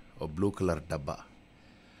 ఓ బ్లూ కలర్ డబ్బా.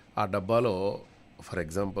 ఆ డబ్బాలో ఫర్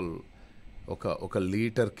ఎగ్జాంపుల్ ఒక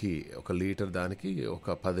లీటర్ దానికి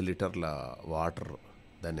ఒక 10 లీటర్ల వాటర్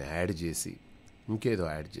దాన్ని యాడ్ చేసి ఇంకేదో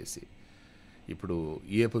యాడ్ చేసి ఇప్పుడు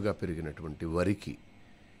ఏపుగా పెరిగినటువంటి వరికి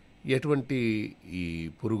ఎటువంటి ఈ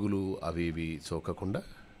పురుగులు అవి ఇవి సోకకుండా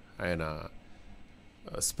ఆయన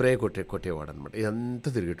స్ప్రే కొట్టేవాడు అనమాట. ఇదంతా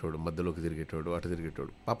తిరిగేటోడు, మధ్యలోకి తిరిగేటోడు, అటు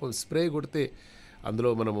తిరిగేటోడు. పాపం స్ప్రే కొడితే అందులో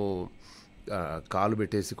మనము కాలు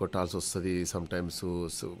పెట్టేసి కొట్టాల్సి వస్తుంది. సమ్టైమ్స్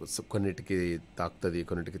కొన్నిటికి తాకుతుంది,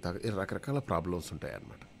 కొన్నిటికి రకరకాల ప్రాబ్లమ్స్ ఉంటాయి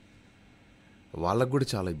అన్నమాట. వాళ్ళకు కూడా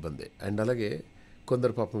చాలా ఇబ్బంది. అండ్ అలాగే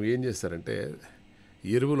కొందరు పాపం ఏం చేస్తారంటే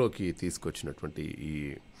ఎరువులోకి తీసుకొచ్చినటువంటి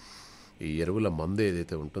ఈ ఎరువుల మందు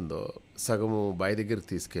ఏదైతే ఉంటుందో సగము బావి దగ్గరికి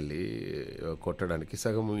తీసుకెళ్ళి కొట్టడానికి,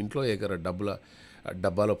 సగము ఇంట్లో ఎగర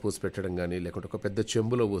డబ్బాలో పోసి పెట్టడం కానీ లేకుంటే ఒక పెద్ద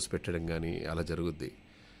చెంబులో పోసి పెట్టడం కానీ అలా జరుగుద్ది.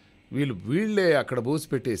 వీళ్ళే అక్కడ పోసి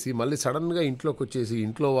పెట్టేసి మళ్ళీ సడన్గా ఇంట్లోకి వచ్చేసి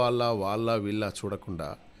ఇంట్లో వీళ్ళ చూడకుండా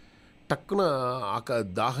టక్కున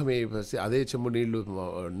దాహం వేసి అదే చెంబు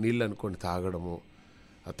నీళ్ళు అనుకోండి తాగడము,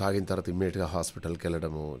 తాగిన తర్వాత ఇమ్మీడియట్గా హాస్పిటల్కి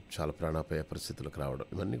వెళ్ళడము, చాలా ప్రాణాపాయ పరిస్థితులకు రావడం,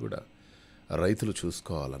 ఇవన్నీ కూడా రైతులు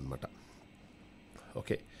చూసుకోవాలన్నమాట.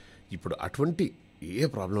 ఓకే. ఇప్పుడు అటువంటి ఏ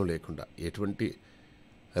ప్రాబ్లం లేకుండా, ఎటువంటి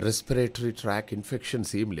రెస్పిరేటరీ ట్రాక్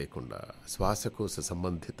ఇన్ఫెక్షన్స్ ఏమి లేకుండా, శ్వాసకోశ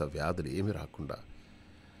సంబంధిత వ్యాధులు ఏమి రాకుండా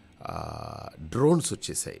డ్రోన్స్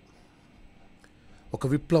వచ్చేసాయి. ఒక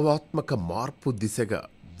విప్లవాత్మక మార్పు దిశగా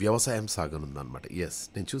వ్యవసాయం సాగనుందన్నమాట.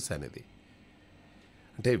 నేను చూశాను ఇది.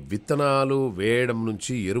 అంటే విత్తనాలు వేయడం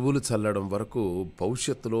నుంచి ఎరువులు చల్లడం వరకు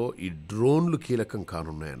భవిష్యత్తులో ఈ డ్రోన్లు కీలకం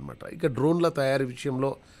కానున్నాయన్నమాట. ఇక డ్రోన్ల తయారీ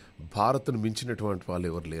విషయంలో భారత్ను మించినటువంటి వాళ్ళు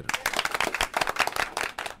ఎవరు లేరు,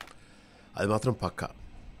 అది మాత్రం పక్కా.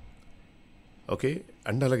 ఓకే.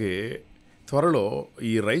 అండ్ అలాగే త్వరలో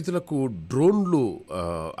ఈ రైతులకు డ్రోన్లు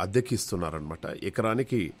అద్దెకిస్తున్నారనమాట.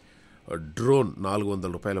 ఎకరానికి డ్రోన్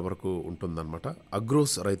 400 రూపాయల వరకు ఉంటుందన్నమాట.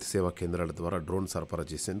 అగ్రోస్ రైతు సేవా కేంద్రాల ద్వారా డ్రోన్ సరఫరా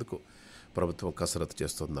చేసేందుకు ప్రభుత్వం కసరత్తు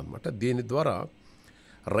చేస్తుందన్నమాట. దీని ద్వారా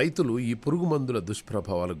రైతులు ఈ పురుగు మందుల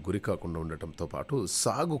దుష్ప్రభావాలకు గురి కాకుండా ఉండటంతో పాటు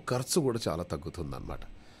సాగు ఖర్చు కూడా చాలా తగ్గుతుందన్నమాట.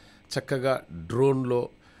 చక్కగా డ్రోన్లో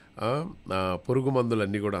పురుగు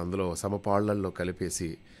మందులన్నీ కూడా అందులో సమపాళ్లల్లో కలిపేసి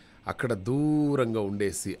అక్కడ దూరంగా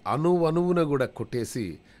ఉండేసి అణువున కూడా కొట్టేసి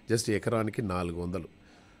జస్ట్ ఎకరానికి 400.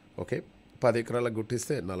 ఓకే. 10 ఎకరాలకు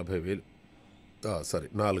కొట్టిస్తే 4,000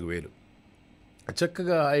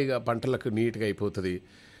 చక్కగా హాయిగా పంటలకు నీట్గా అయిపోతుంది.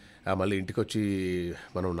 మళ్ళీ ఇంటికి వచ్చి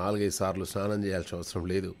మనం 4-5 సార్లు స్నానం చేయాల్సిన అవసరం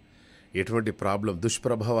లేదు. ఎటువంటి ప్రాబ్లం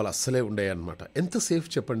దుష్ప్రభావాలు అస్సలే ఉండేవన్నమాట. ఎంత సేఫ్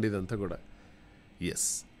చెప్పండి ఇదంతా కూడా. ఎస్,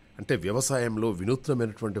 అంటే వ్యవసాయంలో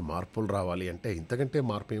వినూత్నమైనటువంటి మార్పులు రావాలి అంటే ఇంతకంటే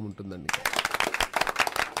మార్పు ఏముంటుందండి.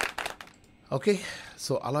 ఓకే,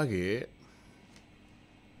 సో అలాగే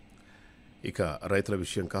ఇక రైతుల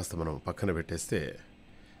విషయం కాస్త మనం పక్కన పెట్టేస్తే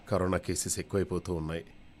కరోనా కేసెస్ ఎక్కువైపోతూ ఉన్నాయి,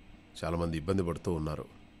 చాలామంది ఇబ్బంది పడుతూ ఉన్నారు.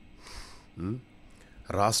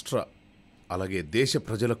 రాష్ట్ర అలాగే దేశ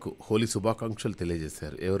ప్రజలకు హోలీ శుభాకాంక్షలు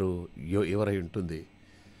తెలియజేశారు. ఎవరై ఉంటుంది?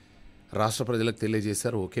 రాష్ట్ర ప్రజలకు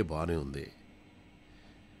తెలియజేశారు, ఓకే బాగానే ఉంది.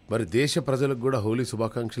 మరి దేశ ప్రజలకు కూడా హోలీ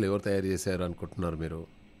శుభాకాంక్షలు ఎవరు తయారు చేశారు అనుకుంటున్నారు మీరు?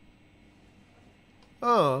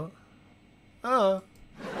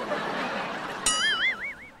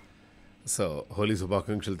 సో హోలీ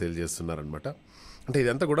శుభాకాంక్షలు తెలియజేస్తున్నారనమాట. అంటే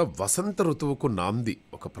ఇదంతా కూడా వసంత ఋతువుకు నాంది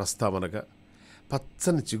ఒక ప్రస్తావనగా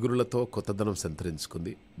పచ్చని చిగురులతో కొత్తదనం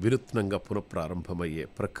సంతరించుకుంది. వినూత్నంగా పునఃప్రారంభమయ్యే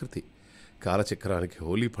ప్రకృతి కాలచక్రానికి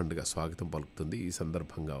హోలీ పండుగ స్వాగతం పలుకుతుంది. ఈ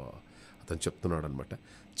సందర్భంగా అతను చెప్తున్నాడనమాట,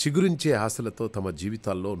 చిగురించే ఆశలతో తమ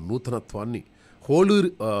జీవితాల్లో నూతనత్వాన్ని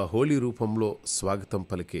హోలీ రూపంలో స్వాగతం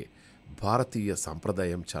పలికే భారతీయ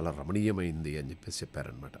సాంప్రదాయం చాలా రమణీయమైంది అని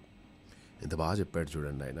చెప్పారనమాట. ఎంత బాగా చెప్పాడు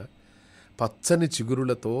చూడండి ఆయన. పచ్చని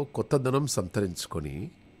చిగురులతో కొత్తదనం సంతరించుకొని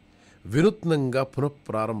వినూత్నంగా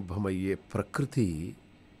పునఃప్రారంభమయ్యే ప్రకృతి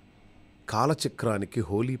కాలచక్రానికి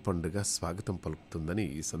హోలీ పండుగ స్వాగతం పలుకుతుందని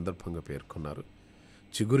ఈ సందర్భంగా పేర్కొన్నారు.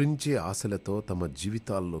 చిగురించే ఆశలతో తమ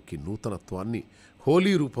జీవితాల్లోకి నూతనత్వాన్ని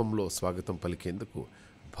హోలీ రూపంలో స్వాగతం పలికేందుకు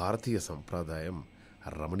భారతీయ సంప్రదాయం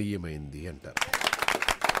రమణీయమైంది అంటారు.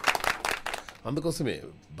 అందుకోసమే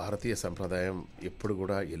భారతీయ సంప్రదాయం ఎప్పుడు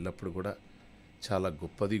కూడా ఎల్లప్పుడు కూడా చాలా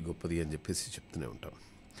గొప్పది అని చెప్పేసి చెప్తూనే ఉంటాం.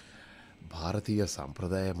 భారతీయ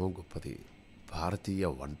సాంప్రదాయము గొప్పది, భారతీయ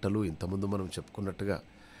వంటలు ఇంతకుముందు మనం చెప్పుకున్నట్టుగా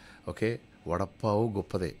ఓకే వడప్పావు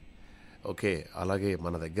గొప్పదే, ఓకే అలాగే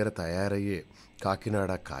మన దగ్గర తయారయ్యే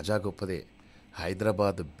కాకినాడ కాజా గొప్పదే,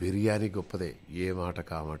 హైదరాబాద్ బిర్యానీ గొప్పదే. ఏ మాట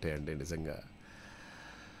కామాటే అండి నిజంగా.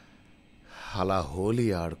 అలా హోలీ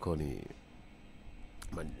ఆడుకొని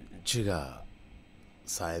మంచిగా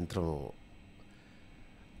సాయంత్రం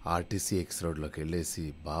ఆర్టీసీ ఎక్స్ రోడ్లోకి వెళ్ళేసి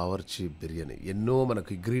బావర్చి బిర్యానీ, ఎన్నో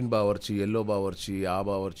మనకి గ్రీన్ బావర్చి, ఎల్లో బావర్చి, ఆ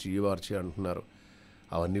బావర్చి ఈ బావర్చి అంటున్నారు,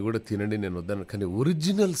 అవన్నీ కూడా తినండి నేను వద్దాను, కానీ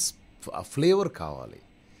ఒరిజినల్ ఫ్లేవర్ కావాలి.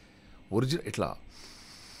 ఒరిజినల్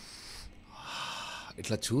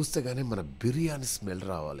ఇట్లా చూస్తే కానీ మన బిర్యానీ స్మెల్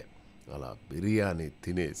రావాలి. అలా బిర్యానీ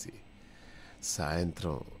తినేసి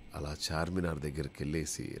సాయంత్రం అలా చార్మినార్ దగ్గరికి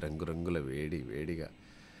వెళ్ళేసి రంగురంగుల వేడిగా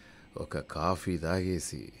ఒక కాఫీ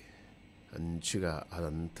తాగేసి మంచిగా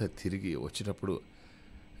అదంతా తిరిగి వచ్చేటప్పుడు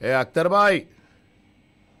ఏ అఖ్తర్ బాయ్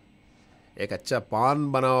एक अच्छा पान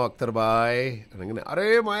बनाओ अख्तर भाई.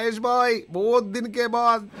 अरे महेश भाई बहुत दिन के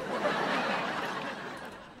बाद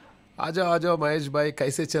आ जाओ महेश भाई,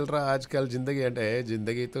 कैसे चल रहा है आजकल जिंदगी? అంటే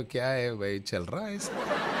जिंदगी तो क्या है भाई, चल रहा है ऐसा.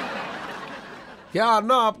 क्या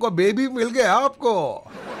अन्ना आपको बेबी मिल गया? आपको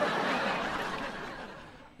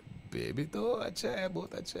बेबी तो अच्छा है,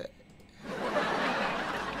 बहुत अच्छा है,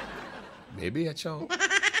 मैं भी अच्छा हूँ.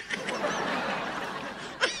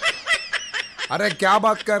 अरे क्या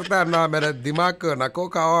बात करता है ना, मेरे दिमाग नको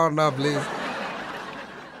खाओ ना प्लीज,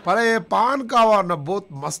 पर ये पान खाओ ना, बहुत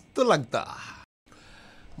मस्त लगता.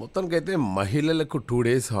 మొత్తానికైతే మహిళలకు 2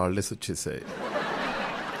 days హాలిడేస్ వచ్చేసాయి.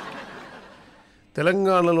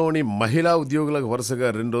 తెలంగాణలోని మహిళా ఉద్యోగులకు వరుసగా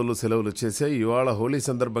 2 రోజులు సెలవులు వచ్చేసాయి. ఇవాళ హోలీ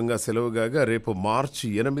సందర్భంగా సెలవు కాగా రేపు మార్చి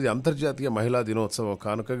 8 అంతర్జాతీయ మహిళా దినోత్సవం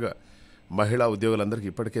కానుకగా మహిళా ఉద్యోగులందరికీ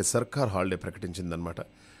ఇప్పటికే సర్కార్ హాలిడే ప్రకటించిందనమాట.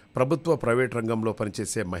 ప్రభుత్వ ప్రైవేట్ రంగంలో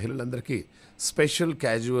పనిచేసే మహిళలందరికీ స్పెషల్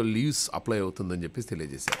క్యాజువల్ లీవ్స్ అప్లై అవుతుందని చెప్పి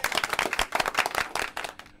తెలియజేశారు.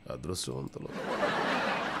 అదృష్టవంతులు.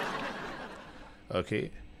 ఓకే,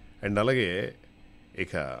 అండ్ అలాగే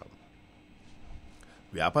ఇక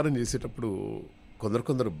వ్యాపారం చేసేటప్పుడు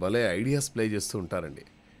కొందరు భలే ఐడియాస్ ప్లే చేస్తూ ఉంటారండి.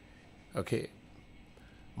 ఓకే,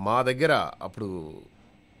 మా దగ్గర అప్పుడు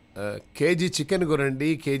కేజీ చికెన్ కొనండి,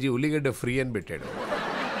 కేజీ ఉల్లిగడ్డ ఫ్రీ అని పెట్టాడు.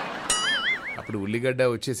 అప్పుడు ఉల్లిగడ్డ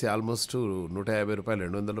వచ్చేసి ఆల్మోస్ట్ 150 రూపాయలు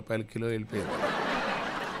 200 రూపాయల కిలో వెళ్ళిపోయింది.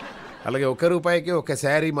 అలాగే 1 రూపాయికి ఒక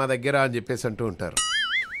శారీ మా దగ్గర అని చెప్పేసి అంటూ ఉంటారు.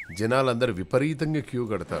 జనాలందరూ విపరీతంగా క్యూ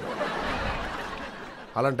కడతారు.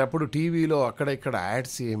 అలాంటప్పుడు టీవీలో అక్కడ ఇక్కడ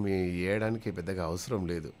యాడ్స్ ఏమి వేయడానికి పెద్దగా అవసరం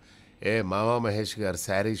లేదు. మామా మహేష్ గారు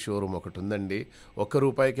శారీ షోరూమ్ ఒకటి ఉందండి, 1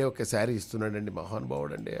 రూపాయికే ఒక శారీ ఇస్తున్నాడండి,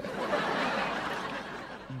 మహానుభావుడండి,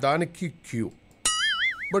 దానికి క్యూ.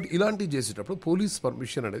 బట్ ఇలాంటివి చేసేటప్పుడు పోలీస్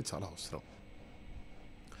పర్మిషన్ అనేది చాలా అవసరం.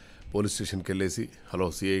 పోలీస్ స్టేషన్కి వెళ్ళేసి హలో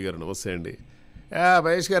సిఐ గారు నమస్తే అండి,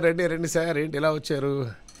 మహేష్ గారు రండి సార్, ఏంటి ఇలా వచ్చారు?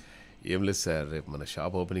 ఏం లేదు సార్, రేపు మన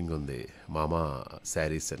షాప్ ఓపెనింగ్ ఉంది మామా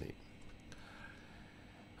శారీస్ అని.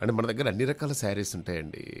 అంటే మన దగ్గర అన్ని రకాల శారీస్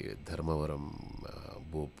ఉంటాయండి, ధర్మవరం,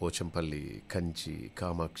 పోచంపల్లి, కంచి,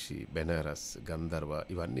 కామాక్షి, బెనారస్, గంధర్వ,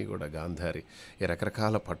 ఇవన్నీ కూడా గాంధారి, ఈ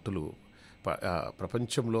రకరకాల పట్టులు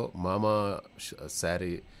ప్రపంచంలో మామా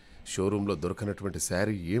శారీ షోరూంలో దొరకనటువంటి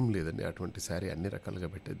శారీ ఏం లేదండి. అటువంటి శారీ అన్ని రకాలుగా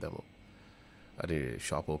పెట్టేద్దాము అని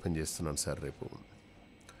షాప్ ఓపెన్ చేస్తున్నాను సార్ రేపు.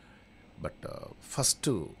 బట్ ఫస్ట్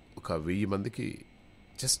ఒక 1000 మందికి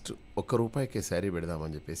జస్ట్ ₹1 శారీ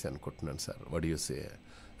పెడదామని చెప్పేసి అనుకుంటున్నాను sir. What you say?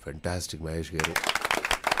 Fantastic Mahesh గారు.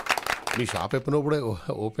 మీ షాప్ ఎప్పుడో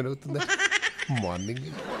ఓపెన్ అవుతుందా? మార్నింగ్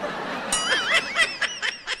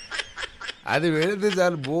అది వెళితే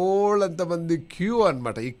చాలు బోల్డ్ అంతమంది క్యూ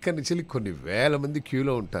అనమాట. ఇక్కడి నుంచి కొన్ని వేల మంది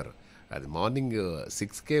క్యూలో ఉంటారు. అది మార్నింగ్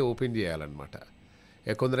 6కే ఓపెన్ చేయాలన్నమాట.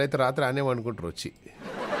 కొందరైతే రాత్రి ఆనేమనుకుంటారు వచ్చి,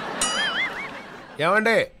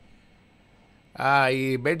 ఏమండే ఈ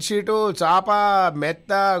బెడ్షీటు, చాప,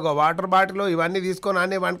 మెత్త, వాటర్ బాటిల్ ఇవన్నీ తీసుకొని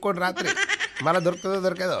ఆనేమనుకోండి రాత్రి, మళ్ళీ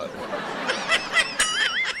దొరకదో.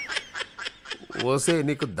 ఓసే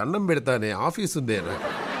నీకు దండం పెడతానే, ఆఫీస్ ఉందే నాకు.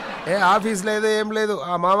 ఆఫీస్ లేదు, ఏం లేదు.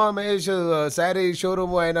 ఆ మామా మహేష్ శారీ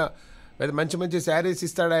షోరూము, ఆయన మంచి మంచి శారీస్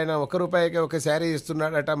ఇస్తాడు. ఆయన ₹1 ఒక శారీ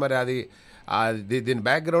ఇస్తున్నాడట. మరి అది దీని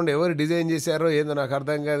బ్యాక్గ్రౌండ్ ఎవరు డిజైన్ చేశారో ఏందో నాకు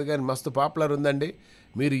అర్థం కాదు, కానీ మస్తు పాపులర్ ఉందండి.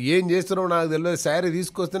 మీరు ఏం చేస్తున్నారో నాకు తెలియదు, శారీ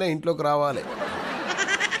తీసుకొస్తేనే ఇంట్లోకి రావాలి.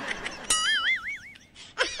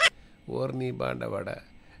 ఓర్ని బాండవాడ,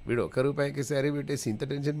 వీడు ₹1 శారీ పెట్టేసి ఇంత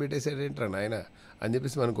టెన్షన్ పెట్టేశాడేంట్రా నాయన అని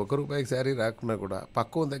చెప్పేసి మనకు ₹1 శారీ రాకున్నా కూడా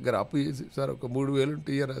పక్కన దగ్గర అప్పు చేసి, సార్ ఒక 3000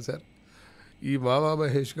 ఉంటే ఇయ్యరా సార్, ఈ మామా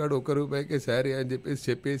మహేష్ గారు ₹1 శారీ అని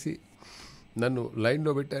చెప్పేసి నన్ను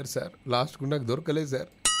లైన్లో పెట్టారు సార్. లాస్ట్కు నాకు దొరకలేదు సార్.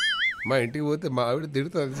 మా ఇంటికి పోతే మా ఆవిడ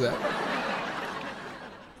తిడుతుంది సార్.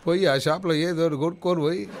 పోయి ఆ షాప్లో ఏదో కొనుక్కొని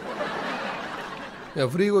పోయి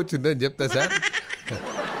ఫ్రీగా వచ్చిందని చెప్తా సార్.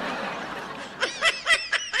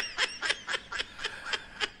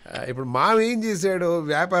 ఇప్పుడు మామ ఏం చేశాడు,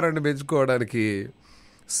 వ్యాపారాన్ని పెంచుకోవడానికి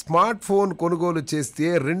స్మార్ట్ ఫోన్ కొనుగోలు చేస్తే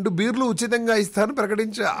 2 బీర్లు ఉచితంగా ఇస్తాను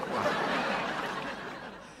ప్రకటించా.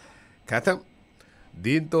 కథం.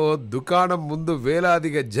 దీంతో దుకాణం ముందు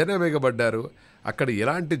వేలాదిగా జనం ఎగబడ్డారు. అక్కడ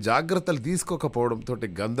ఎలాంటి జాగ్రత్తలు తీసుకోకపోవడంతో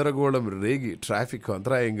గందరగోళం రేగి ట్రాఫిక్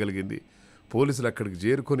అంతరాయం కలిగింది. పోలీసులు అక్కడికి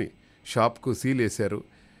చేరుకొని షాప్కు సీల్ వేశారు.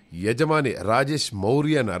 యజమాని రాజేష్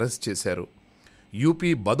మౌర్యను అరెస్ట్ చేశారు.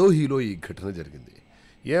 యూపీ బదోహీలో ఈ ఘటన జరిగింది.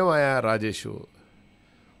 ఏమాయా రాజేషు,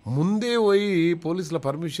 ముందే పోయి పోలీసుల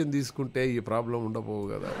పర్మిషన్ తీసుకుంటే ఈ ప్రాబ్లం ఉండబోవు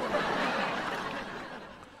కదా.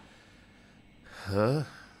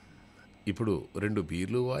 ఇప్పుడు 2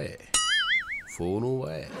 బీర్లు వాయే, ఫోను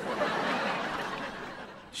వాయే,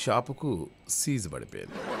 షాపుకు సీజ్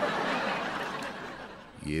పడిపోయింది.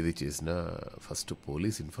 ఏది చేసినా ఫస్ట్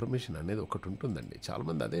పోలీస్ ఇన్ఫర్మేషన్ అనేది ఒకటి ఉంటుందండి.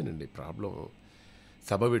 చాలామంది అదేనండి ప్రాబ్లం.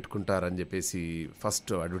 సభ పెట్టుకుంటారని చెప్పేసి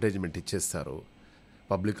ఫస్ట్ అడ్వర్టైజ్మెంట్ ఇచ్చేస్తారు,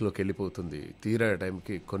 పబ్లిక్లోకి వెళ్ళిపోతుంది. తీరా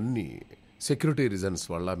టైంకి కొన్ని సెక్యూరిటీ రీజన్స్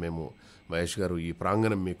వల్ల మేము మహేష్ గారు ఈ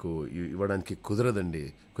ప్రాంగణం మీకు ఇవ్వడానికి కుదరదండి,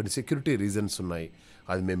 కొన్ని సెక్యూరిటీ రీజన్స్ ఉన్నాయి,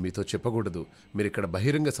 అది మేము మీతో చెప్పకూడదు, మీరు ఇక్కడ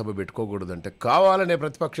బహిరంగ సభ పెట్టుకోకూడదు అంటే కావాలనే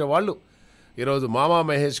ప్రతిపక్ష వాళ్ళు ఈరోజు మామా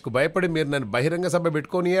మహేష్కు భయపడి మీరు నన్ను బహిరంగ సభ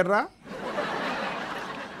పెట్టుకోనియర్రా,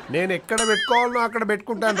 నేను ఎక్కడ పెట్టుకోవాలనో అక్కడ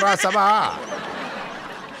పెట్టుకుంటాను రా సభ.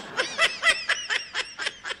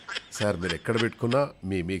 సార్ మీరు ఎక్కడ పెట్టుకున్నా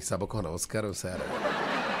మీకు సభకు నమస్కారం సార్.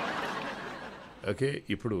 ఓకే,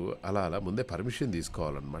 ఇప్పుడు అలా ముందే పర్మిషన్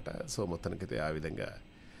తీసుకోవాలన్నమాట. సో మొత్తానికైతే ఆ విధంగా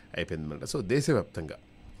అయిపోయిందన్నమాట. సో దేశవ్యాప్తంగా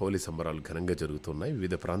హోలీ సంబరాలు ఘనంగా జరుగుతున్నాయి.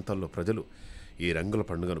 వివిధ ప్రాంతాల్లో ప్రజలు ఈ రంగుల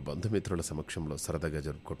పండుగను బంధుమిత్రుల సమక్షంలో సరదాగా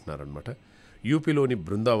జరుపుకుంటున్నారనమాట. యూపీలోని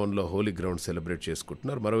బృందావన్లో హోలీ గ్రౌండ్ సెలబ్రేట్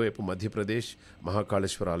చేసుకుంటున్నారు. మరోవైపు మధ్యప్రదేశ్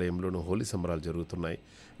మహాకాళేశ్వర ఆలయంలోనూ హోలీ సంబరాలు జరుగుతున్నాయి.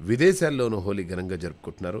 విదేశాల్లోనూ హోలీ ఘనంగా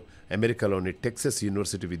జరుపుకుంటున్నారు. అమెరికాలోని టెక్సస్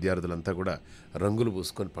యూనివర్సిటీ విద్యార్థులంతా కూడా రంగులు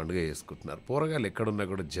పూసుకొని పండుగ చేసుకుంటున్నారు. పోరగాళ్ళు ఎక్కడున్నా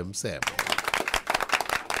కూడా జంసే,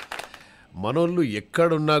 మనోళ్ళు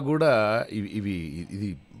ఎక్కడున్నా కూడా ఇది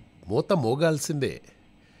మూత మోగాల్సిందే.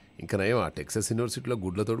 ఇంకా నయం ఆ టెక్సస్ యూనివర్సిటీలో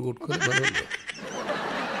గుడ్లతోడు కొట్టుకొని మనోళ్ళు.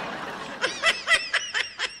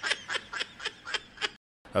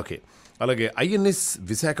 ఓకే, అలాగే ఐఎన్ఎస్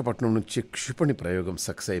విశాఖపట్నం నుంచి క్షిపణి ప్రయోగం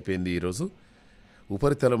సక్సెస్ అయిపోయింది. ఈరోజు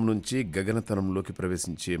ఉపరితలం నుంచి గగనతలంలోకి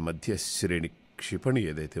ప్రవేశించే మధ్య శ్రేణి క్షిపణి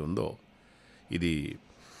ఏదైతే ఉందో ఇది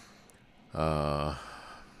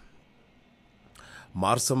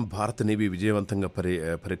మార్సం భారత నేవీ విజయవంతంగా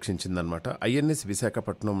పరీక్షించిందనమాట. ఐఎన్ఎస్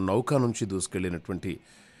విశాఖపట్నం నౌకా నుంచి దూసుకెళ్లినటువంటి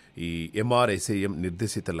ఈ ఎంఆర్ఎస్ఏఎం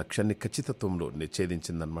నిర్దేశిత లక్ష్యాన్ని ఖచ్చితత్వంలో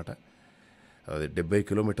నిచ్ఛేదించిందనమాట. అది 70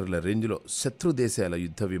 కిలోమీటర్ల రేంజ్లో శత్రు దేశాల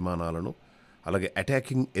యుద్ధ విమానాలను, అలాగే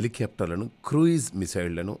అటాకింగ్ హెలికాప్టర్లను, క్రూయిజ్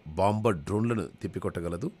మిసైళ్లను, బాంబర్ డ్రోన్లను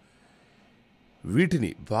తిప్పికొట్టగలదు.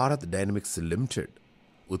 వీటిని భారత్ డైనమిక్స్ లిమిటెడ్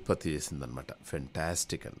ఉత్పత్తి చేసిందనమాట.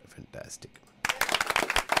 ఫెంటాస్టిక్ అండి, ఫెంటాస్టిక్.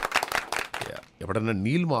 ఎప్పుడన్నా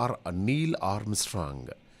నీల్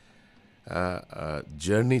ఆర్మ్స్ట్రాంగ్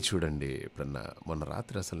జర్నీ చూడండి. ఎప్పుడన్నా మొన్న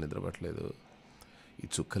రాత్రి అసలు నిద్రపట్టలేదు. ఈ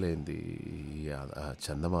చుక్కలేంది, ఆ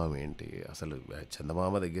చందమామ ఏంటి, అసలు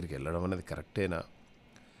చందమామ దగ్గరికి వెళ్ళడం అనేది కరెక్టేనా?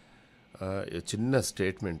 చిన్న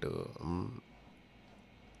స్టేట్మెంటు.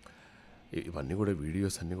 ఇవన్నీ కూడా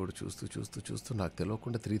వీడియోస్ అన్నీ కూడా చూస్తూ చూస్తూ చూస్తూ నాకు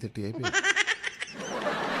తెలియకుండా 3:30 అయిపోయింది.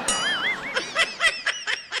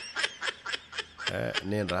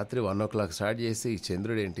 నేను రాత్రి 1 స్టార్ట్ చేసి ఈ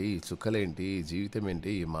చంద్రుడు ఏంటి, ఈ చుక్కలేంటి, ఈ జీవితం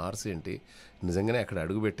ఏంటి, ఈ మార్స్ ఏంటి, నిజంగానే అక్కడ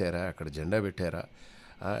అడుగు పెట్టారా, అక్కడ జెండా పెట్టారా,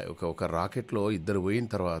 ఒక రాకెట్లో ఇద్దరు పోయిన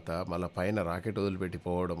తర్వాత మళ్ళీ పైన రాకెట్ వదిలిపెట్టి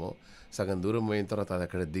పోవడము, సగం దూరం పోయిన తర్వాత అది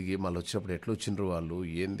అక్కడ దిగి మళ్ళీ వచ్చినప్పుడు ఎట్లా వచ్చిండ్రు వాళ్ళు,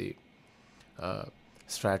 ఏంది,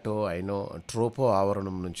 స్ట్రాటో అయినో ట్రోపో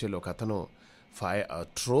ఆవరణం నుంచి ఒక అతను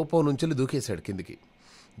ట్రోపో నుంచి దూకేశాడు కిందికి.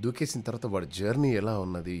 దూకేసిన తర్వాత వాడి జర్నీ ఎలా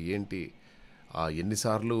ఉన్నది ఏంటి,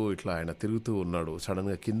 ఎన్నిసార్లు ఇట్లా ఆయన తిరుగుతూ ఉన్నాడు,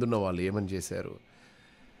 సడన్గా కిందున్న వాళ్ళు ఏమని చేశారు.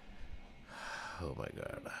 ఓ మై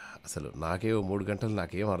గాడ్, అసలు నాకేమో 3 గంటలు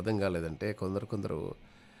నాకేం అర్థం కాలేదంటే, కొందరు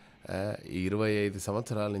 25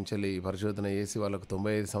 సంవత్సరాల నుంచి ఈ పరిశోధన చేసి వాళ్ళకు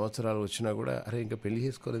 95 సంవత్సరాలు వచ్చినా కూడా అరే ఇంకా పెళ్లి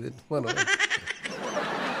చేసుకోలేదు మనం.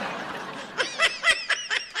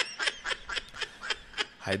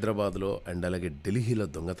 హైదరాబాద్లో అండ్ అలాగే ఢిల్లీలో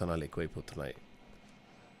దొంగతనాలు ఎక్కువైపోతున్నాయి.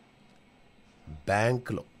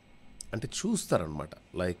 బ్యాంక్లో అంటే చూస్తారనమాట,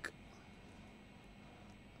 లైక్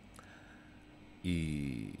ఈ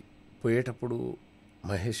పోయేటప్పుడు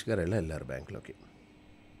మహేష్ గారు ఎలా వెళ్ళారు బ్యాంక్లోకి,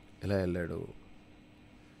 ఎలా వెళ్ళాడు,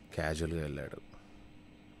 క్యాజువల్గా వెళ్ళాడు.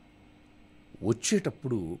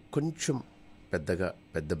 వచ్చేటప్పుడు కొంచెం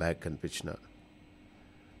పెద్ద బ్యాగ్ కనిపించిన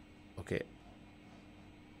ఓకే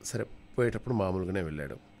సరే, పోయేటప్పుడు మామూలుగానే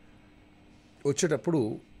వెళ్ళాడు. వచ్చేటప్పుడు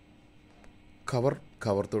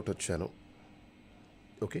కవర్ తోటి వచ్చాను.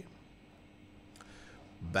 ఓకే,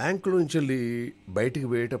 బ్యాంకులో నుంచి వెళ్ళి బయటికి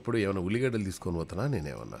పోయేటప్పుడు ఏమైనా ఉల్లిగడ్డలు తీసుకొని పోతున్నా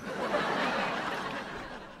నేనేమన్నా,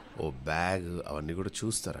 ఓ బ్యాగ్, అవన్నీ కూడా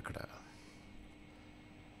చూస్తారు అక్కడ.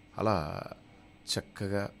 అలా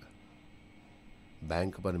చక్కగా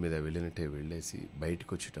బ్యాంక్ పని మీద వెళ్ళినట్టే వెళ్ళేసి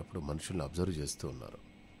బయటకు వచ్చేటప్పుడు మనుషుల్ని అబ్జర్వ్ చేస్తూ ఉన్నారు.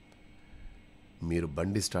 మీరు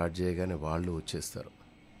బండి స్టార్ట్ చేయగానే వాళ్ళు వచ్చేస్తారు.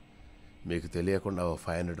 మీకు తెలియకుండా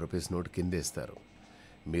 500 రూపీస్ నోటు కిందేస్తారు.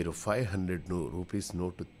 మీరు 500 రూపీస్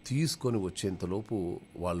నోటు తీసుకొని వచ్చేంతలోపు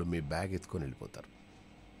వాళ్ళు మీ బ్యాగ్ ఎత్తుకొని వెళ్ళిపోతారు.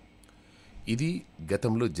 ఇది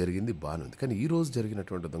గతంలో జరిగింది, బాగానే ఉంది. కానీ ఈరోజు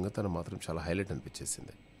జరిగినటువంటి దొంగతనం మాత్రం చాలా హైలైట్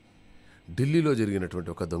అనిపించేసింది. ఢిల్లీలో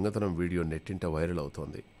జరిగినటువంటి ఒక దొంగతనం వీడియో నెట్టింట వైరల్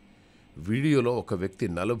అవుతోంది. వీడియోలో ఒక వ్యక్తి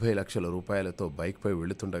 40 లక్షల రూపాయలతో బైక్పై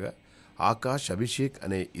వెళుతుండగా ఆకాష్, అభిషేక్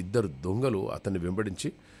అనే 2 దొంగలు అతన్ని వెంబడించి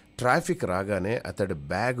ట్రాఫిక్ రాగానే అతడి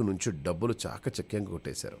బ్యాగ్ నుంచి డబ్బులు చాకచక్యంగా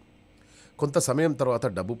కొట్టేశారు. కొంత సమయం తర్వాత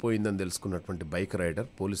డబ్బు పోయిందని తెలుసుకున్నటువంటి బైక్ రైడర్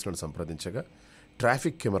పోలీసులను సంప్రదించగా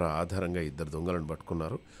ట్రాఫిక్ కెమెరా ఆధారంగా 2 దొంగలను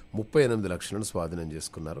పట్టుకున్నారు. 38 లక్షలను స్వాధీనం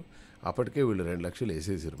చేసుకున్నారు. అప్పటికే వీళ్ళు 2 లక్షలు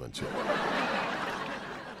వేసేసారు మంచిగా.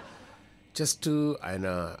 జస్ట్ ఆయన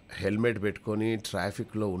హెల్మెట్ పెట్టుకొని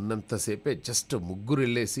ట్రాఫిక్లో ఉన్నంతసేపే జస్ట్ ముగ్గురు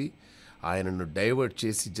వెళ్ళేసి ఆయనను డైవర్ట్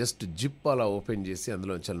చేసి జస్ట్ జిప్ అలా ఓపెన్ చేసి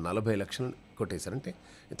అందులో 40 లక్షలు కొట్టేశారంటే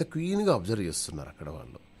ఇంత క్లీన్గా అబ్జర్వ్ చేస్తున్నారు అక్కడ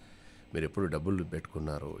వాళ్ళు. మీరు ఎప్పుడు డబ్బులు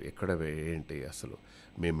పెట్టుకున్నారు, ఎక్కడ ఏంటి, అసలు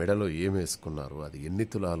మీ మెడలో ఏం వేసుకున్నారు, అది ఎన్ని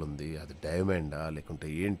తులాలు ఉంది, అది డైమండా లేకుంటే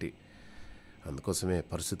ఏంటి. అందుకోసమే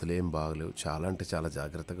పరిస్థితులు ఏం బాగలేవు, చాలా అంటే చాలా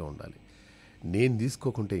జాగ్రత్తగా ఉండాలి. నేను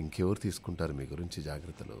తీసుకోకుంటే ఇంకెవరు తీసుకుంటారు మీ గురించి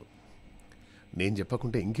జాగ్రత్తలు? నేను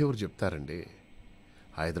చెప్పకుంటే ఇంకెవరు చెప్తారండి?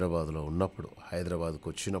 హైదరాబాద్లో ఉన్నప్పుడు, హైదరాబాద్కు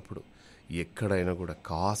వచ్చినప్పుడు ఎక్కడైనా కూడా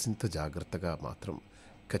కాసింత జాగ్రత్తగా మాత్రం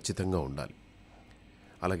ఖచ్చితంగా ఉండాలి.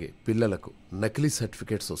 అలాగే పిల్లలకు నకిలీ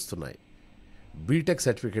సర్టిఫికేట్స్ వస్తున్నాయి. బీటెక్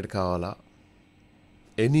సర్టిఫికేట్ కావాలా,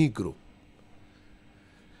 ఎనీ గ్రూప్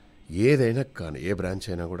ఏదైనా కానీ, ఏ బ్రాంచ్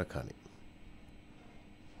అయినా కూడా కానీ,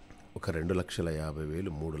 ఒక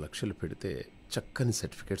 2,50,000 3 లక్షలు పెడితే చక్కని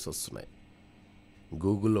సర్టిఫికేట్స్ వస్తున్నాయి.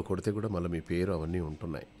 గూగుల్లో కొడితే కూడా మళ్ళీ మీ పేరు అవన్నీ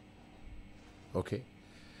ఉంటున్నాయి. ఓకే,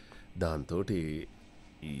 దాంతో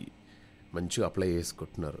ఈ మంచిగా అప్లై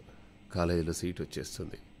చేసుకుంటున్నారు. కాలేజీలో సీట్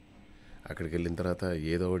వచ్చేస్తుంది. అక్కడికి వెళ్ళిన తర్వాత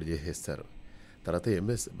ఏదో ఒకటి చేసేస్తారు. తర్వాత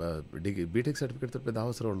ఎంఎస్ బీటెక్ సర్టిఫికేట్తో పెద్ద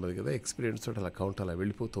అవసరం ఉండదు కదా, ఎక్స్పీరియన్స్ తోటి అలా అకౌంట్ అలా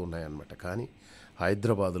వెళ్ళిపోతూ ఉన్నాయన్నమాట. కానీ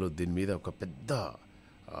హైదరాబాద్లో దీని మీద ఒక పెద్ద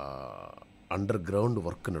అండర్ గ్రౌండ్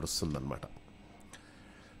వర్క్ నడుస్తుందన్నమాట.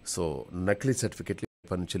 సో నకిలీ సర్టిఫికేట్లు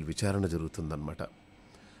నుంచి విచారణ జరుగుతుందన్నమాట.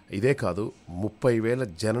 ఇదే కాదు, 30,000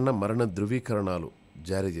 జనన మరణ ధృవీకరణాలు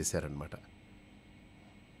జారీ చేశారన్నమాట.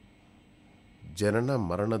 జనన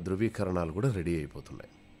మరణ ధృవీకరణాలు కూడా రెడీ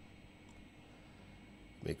అయిపోతున్నాయి.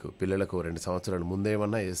 మీకు పిల్లలకు 2 సంవత్సరాలు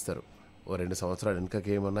ముందేమన్నా వేస్తారు, 2 సంవత్సరాలు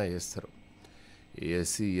వెనుకకేమన్నా వేస్తారు.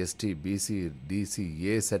 ఎస్సీ, ఎస్టీ, బీసీ, డీసీ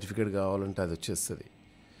ఏ సర్టిఫికేట్ కావాలంటే అది వచ్చేస్తుంది.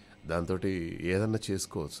 దాంతో ఏదన్నా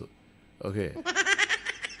చేసుకోవచ్చు. ఓకే,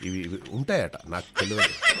 ఇవి ఉంటాయట, నాకు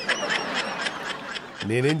తెలియదు.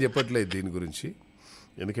 నేనేం చెప్పట్లేదు దీని గురించి,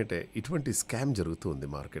 ఎందుకంటే ఇటువంటి స్కామ్ జరుగుతూ ఉంది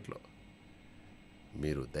మార్కెట్లో.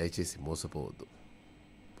 మీరు దయచేసి మోసపోవద్దు.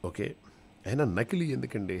 ఓకే, అయినా నకిలీ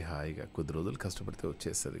ఎందుకండి? హాయిగా కొద్ది రోజులు కష్టపడితే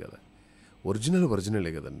వచ్చేస్తుంది కదా.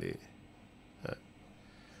 ఒరిజినలే కదండి.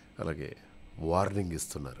 అలాగే వార్నింగ్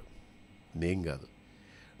ఇస్తున్నారు, నేను కాదు,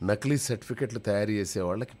 నకిలీ సర్టిఫికెట్లు తయారు చేసే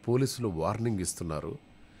వాళ్ళకి పోలీసులు వార్నింగ్ ఇస్తున్నారు.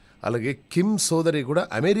 అలాగే కిమ్ సోదరి కూడా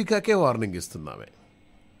అమెరికాకే వార్నింగ్ ఇస్తున్నామే.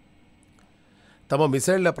 తమ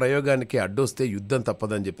మిసైళ్ల ప్రయోగానికి అడ్డొస్తే యుద్ధం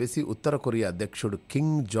తప్పదని చెప్పేసి ఉత్తర కొరియా అధ్యక్షుడు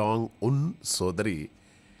కిమ్ జాంగ్ ఉన్ సోదరి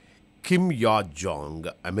కిమ్ యా జాంగ్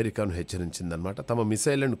అమెరికాను హెచ్చరించిందనమాట. తమ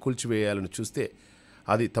మిసైళ్లను కూల్చివేయాలని చూస్తే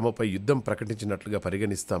అది తమపై యుద్ధం ప్రకటించినట్లుగా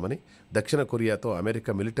పరిగణిస్తామని. దక్షిణ కొరియాతో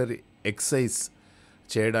అమెరికా మిలిటరీ ఎక్సైజ్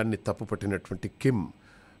చేయడాన్ని తప్పుపట్టినటువంటి కిమ్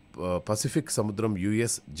పసిఫిక్ సముద్రం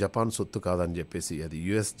యుఎస్ జపాన్ సొత్తు కాదని చెప్పేసి, అది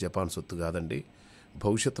యుఎస్ జపాన్ సొత్తు కాదండి,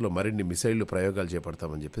 భవిష్యత్తులో మరిన్ని మిసైళ్లు ప్రయోగాలు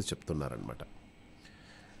చేపడతామని చెప్పేసి చెప్తున్నారనమాట.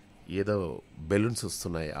 ఏదో బెలూన్స్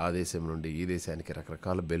వస్తున్నాయి ఆ దేశం నుండి ఈ దేశానికి,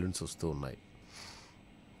 రకరకాల బెలూన్స్ వస్తూ ఉన్నాయి.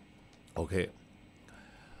 ఓకే,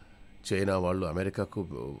 చైనా వాళ్ళు అమెరికాకు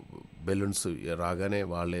బెలూన్స్ రాగానే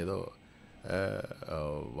వాళ్ళేదో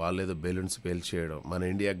బెలూన్స్ పేల్చేయడం, మన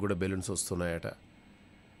ఇండియాకి కూడా బెలూన్స్ వస్తున్నాయట.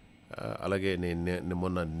 అలాగే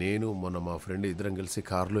మొన్న మా ఫ్రెండ్ ఇద్దరం కలిసి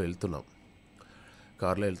కారులో వెళ్తున్న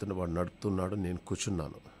వాడు నడుపుతున్నాడు, నేను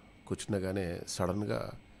కూర్చున్నగానే సడన్గా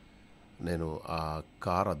నేను ఆ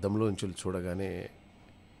కార్ అద్దంలో నుంచి చూడగానే,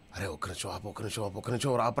 అరే ఒక్క నిమిషం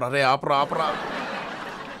ఆపరా,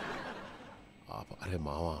 అరే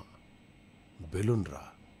మావా బెలూన్ రా,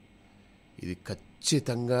 ఇది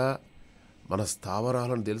ఖచ్చితంగా మన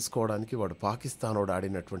స్థావరాలను తెలుసుకోవడానికి వాడు పాకిస్తాన్ వాడు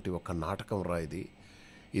ఆడినటువంటి ఒక నాటకం రా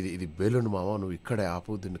ఇది బెలూన్ మావా, నువ్వు ఇక్కడే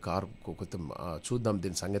ఆపు, దీన్ని కారు చూద్దాం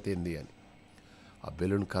దీని సంగతి ఏంది అని. ఆ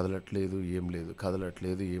బెలూన్ కదలట్లేదు ఏం లేదు,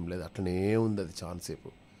 అట్లనే ఉంది అది చాలాసేపు.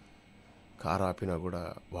 కారు ఆపినా కూడా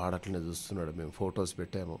వాడు అట్లనే చూస్తున్నాడు. మేము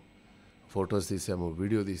ఫొటోస్ తీసాము,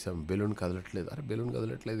 వీడియో తీసాము, బెలూన్ కదలట్లేదు. అరే బెలూన్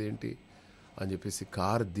కదలట్లేదు ఏంటి అని చెప్పేసి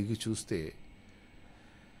కారు దిగి చూస్తే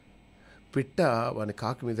పిట్ట వాని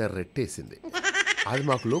కాకు మీద రెట్టేసింది. అది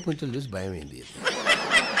మాకు లోపంచెలు చూసి భయమైంది.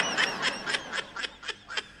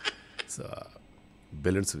 సో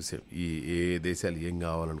బెలూన్స్ విషయం, ఏ దేశాలు ఏం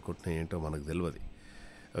కావాలనుకుంటున్నాయి ఏంటో మనకు తెలియదు.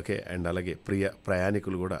 ఓకే, అండ్ అలాగే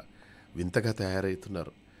ప్రయాణికులు కూడా వింతగా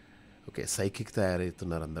తయారవుతున్నారు. ఓకే, సైకిక్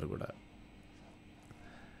తయారవుతున్నారు అందరు కూడా.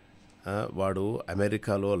 వాడు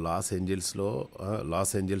అమెరికాలో లాస్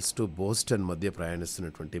ఏంజల్స్ టు బోస్టన్ మధ్య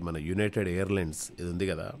ప్రయాణిస్తున్నటువంటి మన యునైటెడ్ ఎయిర్లైన్స్ ఇది ఉంది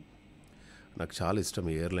కదా, నాకు చాలా ఇష్టం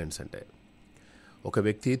ఈ ఎయిర్లైన్స్ అంటే. ఒక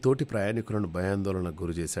వ్యక్తి తోటి ప్రయాణికులను భయాందోళనకు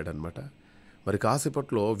గురి చేశాడనమాట. మరి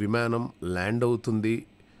కాసేపట్లో విమానం ల్యాండ్ అవుతుంది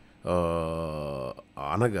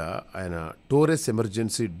అనగా ఆయన Torres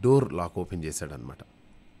emergency door lock open చేశాడనమాట.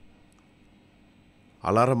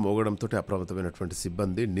 అలారం మోగడంతో అప్రమత్తమైనటువంటి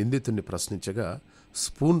సిబ్బంది నిందితుడిని ప్రశ్నించగా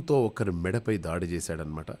స్పూన్తో ఒకరి మెడపై దాడి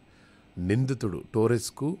చేశాడనమాట. నిందితుడు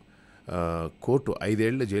టోరెస్కు కోర్టు 5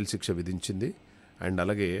 ఏళ్ల జైలు శిక్ష విధించింది. అండ్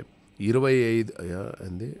అలాగే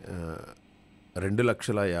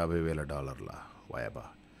 2,50,000 వాయబా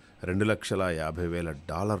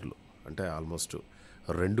 $2,50,000 అంటే ఆల్మోస్ట్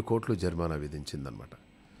 2 కోట్లు జరిమానా విధించిందనమాట.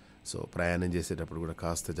 సో ప్రయాణం చేసేటప్పుడు కూడా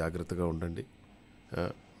కాస్త జాగ్రత్తగా ఉండండి.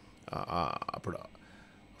 అప్పుడు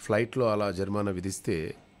ఫ్లైట్లో అలా జరిమానా విధిస్తే,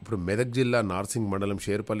 ఇప్పుడు మెదక్ జిల్లా నార్సింగ్ మండలం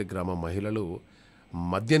షేర్పల్లి గ్రామం మహిళలు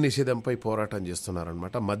మద్య నిషేధంపై పోరాటం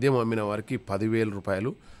చేస్తున్నారనమాట. మద్యం అమ్మిన వారికి 10,000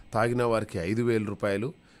 రూపాయలు, తాగిన వారికి 5,000 రూపాయలు,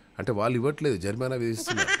 అంటే వాళ్ళు ఇవ్వట్లేదు, జరిమానా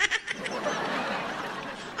విధిస్తున్నారు.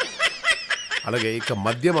 అలాగే ఇక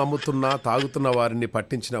మద్యం తాగుతున్న వారిని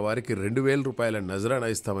పట్టించిన వారికి 2,000 రూపాయల నజరానా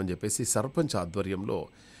ఇస్తామని చెప్పేసి సర్పంచ్ ఆధ్వర్యంలో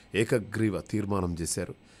ఏకగ్రీవ తీర్మానం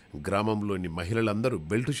చేశారు. గ్రామంలోని మహిళలందరూ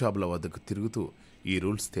బెల్ట్ షాపుల వద్దకు తిరుగుతూ ఈ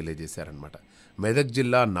రూల్స్ తెలియజేశారనమాట. మెదక్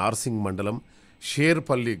జిల్లా నార్సింగ్ మండలం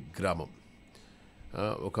షేర్పల్లి గ్రామం.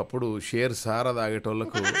 ఒకప్పుడు షేర్ సారా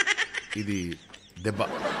తాగేటోళ్లకు ఇది దెబ్బ.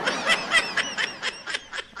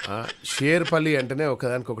 షేర్పల్లి అంటేనే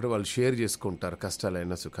ఒకదానికొకటి వాళ్ళు షేర్ చేసుకుంటారు,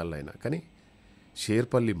 కష్టాలైనా సుఖాలైనా. కానీ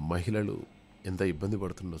షేర్పల్లి మహిళలు ఎంత ఇబ్బంది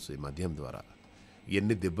పడుతుండొచ్చు ఈ మద్యం ద్వారా,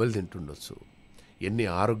 ఎన్ని దెబ్బలు తింటుండొచ్చు, ఎన్ని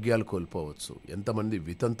ఆరోగ్యాలు కోల్పోవచ్చు, ఎంతమంది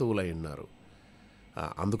వితంతువులై ఉన్నారు.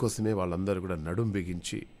 అందుకోసమే వాళ్ళందరూ కూడా నడుం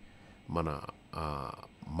బిగించి మన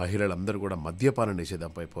మహిళలందరూ కూడా మద్యపాన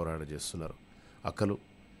నిషేధంపై పోరాటం చేస్తున్నారు. అక్కలు,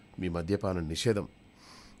 మీ మద్యపాన నిషేధం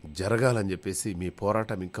జరగాలని చెప్పేసి, మీ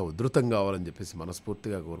పోరాటం ఇంకా ఉధృతం కావాలని చెప్పేసి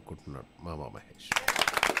మనస్ఫూర్తిగా కోరుకుంటున్నాడు మామ మహేష్.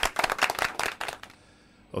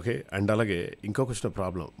 ఓకే, అండ్ అలాగే ఇంకొక చిన్న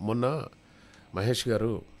ప్రాబ్లం. మొన్న మహేష్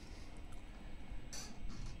గారు,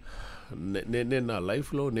 నేను నా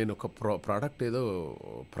లైఫ్లో నేను ఒక ప్రోడక్ట్ ఏదో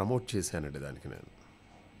ప్రమోట్ చేశానండి. దానికి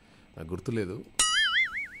నాకు గుర్తులేదు.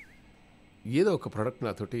 ఏదో ఒక ప్రోడక్ట్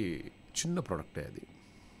నాతోటి చిన్న ప్రోడక్టే అది.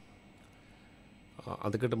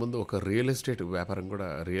 అంతకంటే ముందు ఒక రియల్ ఎస్టేట్ వ్యాపారం కూడా,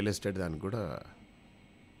 రియల్ ఎస్టేట్ దానికి కూడా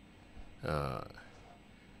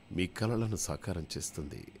మీ కళలను సాకారం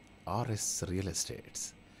చేస్తుంది ఆర్ఎస్ రియల్ ఎస్టేట్స్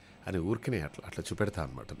అని ఊరికనే అట్లా చూపెడతా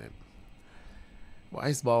అనమాట నేను.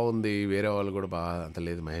 వాయిస్ బాగుంది, వేరే వాళ్ళు కూడా బాగా అంత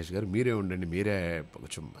లేదు, మహేష్ గారు మీరే ఉండండి, మీరే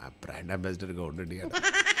కొంచెం బ్రాండ్ అంబాసిడర్గా ఉండండి అని.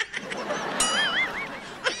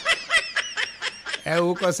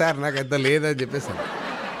 ఊకో సార్ నాకు ఎంత లేదని చెప్పేసాను.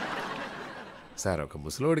 సార్ ఒక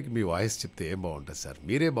ముసలోడికి మీ వాయిస్ చెప్తే ఏం బాగుంటుంది సార్,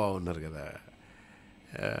 మీరే బాగున్నారు కదా.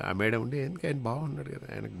 ఆ మేడం ఉండి ఎందుకు ఆయన బాగున్నాడు కదా,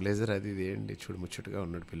 ఆయనకు బ్లేజర్ అది ఇది ఏంటి చూడు ముచ్చటగా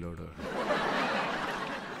ఉన్నాడు పిల్లోడు.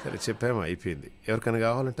 సరే చెప్పాము, అయిపోయింది. ఎవరికైనా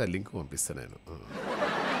కావాలంటే ఆ లింక్ పంపిస్తాను నేను.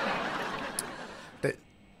 అంటే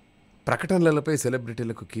ప్రకటనలపై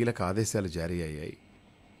సెలబ్రిటీలకు కీలక ఆదేశాలు జారీ అయ్యాయి.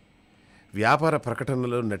 వ్యాపార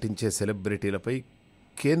ప్రకటనలో నటించే సెలబ్రిటీలపై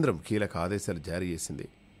కేంద్రం కీలక ఆదేశాలు జారీ చేసింది.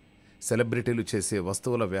 సెలబ్రిటీలు చేసే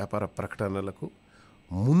వస్తువుల వ్యాపార ప్రకటనలకు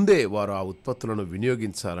ముందే వారు ఆ ఉత్పత్తులను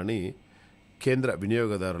వినియోగించాలని కేంద్ర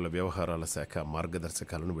వినియోగదారుల వ్యవహారాల శాఖ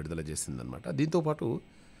మార్గదర్శకాలను విడుదల చేసిందనమాట. దీంతోపాటు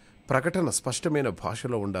ప్రకటన స్పష్టమైన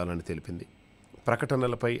భాషలో ఉండాలని తెలిపింది.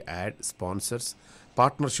 ప్రకటనలపై యాడ్, స్పాన్సర్స్,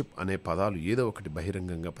 పార్ట్నర్షిప్ అనే పదాలు ఏదో ఒకటి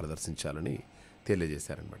బహిరంగంగా ప్రదర్శించాలని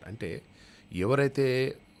తెలియజేశారనమాట. అంటే ఎవరైతే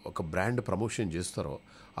ఒక బ్రాండ్ ప్రమోషన్ చేస్తారో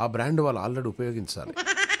ఆ బ్రాండ్ వాళ్ళు ఆల్రెడీ ఉపయోగించాలి,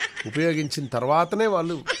 ఉపయోగించిన తర్వాతనే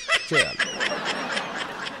వాళ్ళు చేయాలి.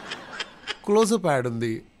 క్లోజప్ యాడ్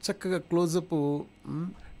ఉంది, చక్కగా క్లోజప్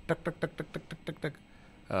టక్ టక్ టక్ టక్ టక్ టక్ టక్ టక్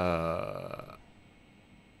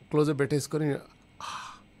క్లోజప్ పెట్టేసుకొని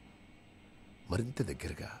మరింత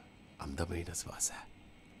దగ్గరగా అందమైన శ్వాస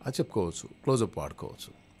అది చెప్పుకోవచ్చు. క్లోజప్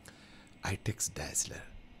వాడుకోవచ్చు. ఐటెక్స్ డాజ్లర్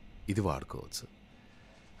ఇది వాడుకోవచ్చు.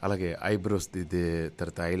 అలాగే ఐబ్రోస్ దిద్దే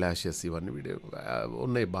తర్వాత ఐలాషెస్ ఇవన్నీ వీడియో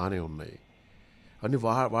ఉన్నాయి, బాగానే ఉన్నాయి. అన్నీ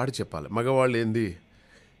వాడి చెప్పాలి. మగవాళ్ళు ఏంది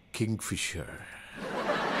కింగ్ ఫిషర్,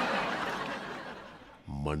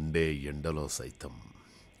 మండే ఎండలో సైతం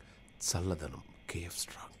చల్లదనం కేఎఫ్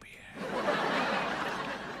స్ట్రాంగ్ బియర్.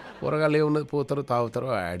 కూరగాయలు ఏమున్నది పోతారు, తాగుతారు,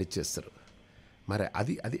 యాడ్ ఇచ్చేస్తారు. మరి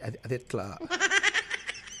అది అది అది అది ఎట్లా?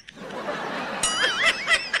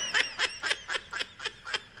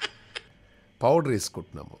 పౌడర్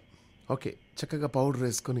వేసుకుంటున్నాము, ఓకే, చక్కగా పౌడర్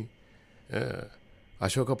వేసుకొని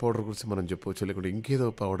అశోక పౌడర్ గురించి మనం చెప్పవచ్చు, లేకుంటే ఇంకేదో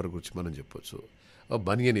పౌడర్ గురించి మనం చెప్పవచ్చు.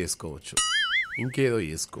 బనియన్ వేసుకోవచ్చు, ఇంకేదో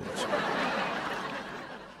వేసుకోవచ్చు.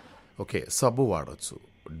 ఓకే, సబ్బు వాడవచ్చు,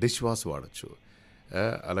 డిష్ వాష్ వాడచ్చు,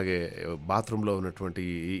 అలాగే బాత్రూంలో ఉన్నటువంటి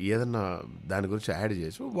ఏదన్నా దాని గురించి యాడ్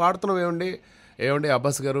చేయొచ్చు. వాడుతున్నాం ఏమండి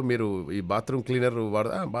అబ్బాస్ గారు మీరు ఈ బాత్రూమ్ క్లీనర్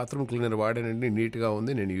బాత్రూమ్ క్లీనర్ వాడానండి, నీట్గా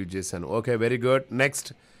ఉంది, నేను యూజ్ చేశాను. Okay, very good.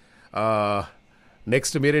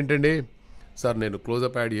 Next మీరేంటండి? Sir నేను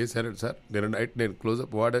క్లోజప్ యాడ్ చేశాను సార్, నేను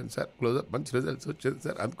క్లోజప్ వాడాను సార్, క్లోజప్ మంచి రిజల్ట్స్ వచ్చేది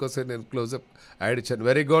సార్, అందుకోసం నేను క్లోజప్ యాడ్ ఇచ్చాను.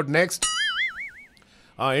 Very good. నెక్స్ట్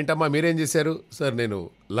ఏంటమ్మా మీరేం చేశారు? సార్ నేను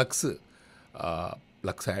లక్స్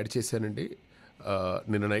యాడ్ చేశానండి,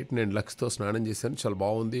 నిన్న నైట్ నేను లక్స్తో స్నానం చేశాను, చాలా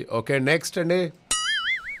బాగుంది. ఓకే, నెక్స్ట్ అండి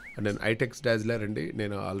నేను ఐటెక్స్ డాజ్లర్ అండి,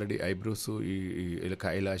 నేను ఆల్రెడీ ఐబ్రోస్ ఈ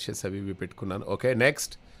ఐలాషెస్ అవి ఇవి పెట్టుకున్నాను. ఓకే,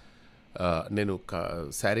 నెక్స్ట్ నేను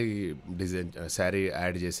శారీ డిజైన్ శారీ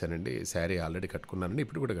యాడ్ చేశానండి, శారీ ఆల్రెడీ కట్టుకున్నానండి,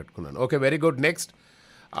 ఇప్పుడు కూడా కట్టుకున్నాను. Okay, very good. నెక్స్ట్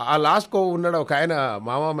ఆ లాస్ట్కో ఉన్నాడు ఒక ఆయన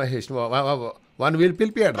మామా మహేష్, వన్ వీల్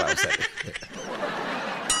పిలిపియాడు రా సార్.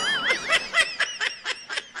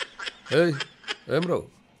 ఏం రో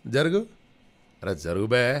జరుగు, అరే జరుగు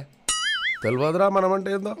బే, తెలియదురా మనం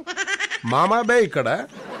అంటే ఏందో మామా బే ఇక్కడ.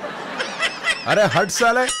 అరే హట్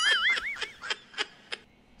సాలే.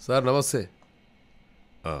 సార్ నమస్తే.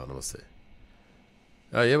 నమస్తే.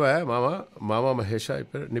 ఏమా మామా మహేష్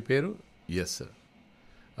నీ పేరు? Yes sir.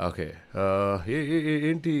 ఓకే,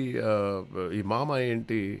 ఏంటి ఈ మామా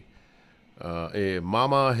ఏంటి? ఏ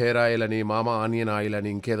మామా హెయిర్ ఆయిల్ అని, మామా ఆనియన్ ఆయిల్ అని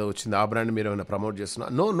ఇంకేదో వచ్చింది, ఆ బ్రాండ్ మీరు ఏమైనా ప్రమోట్ చేస్తున్నా?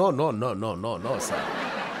 No no no no no no no sir,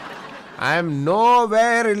 I'm no way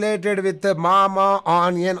related with మామా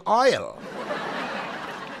onion oil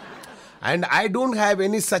and I don't have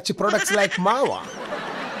any such products like Mama.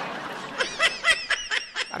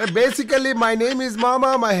 Basically my name is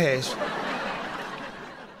Mama Mahesh.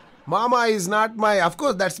 Mama is not my, of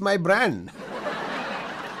course that's my brand,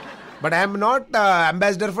 but I am not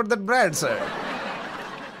ambassador for that brand, sir.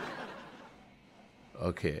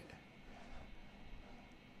 Okay,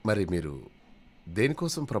 మరి మీరు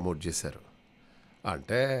దేనికోసం promote చేశారు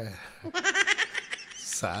అంటే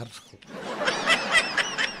sir,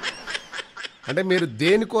 అంటే మీరు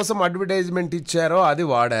దేనికోసం advertisement ఇచ్చారో అది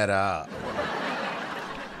వాడారా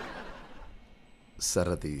సార్?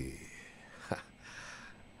 అది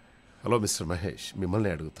హలో మిస్టర్ మహేష్, మిమ్మల్ని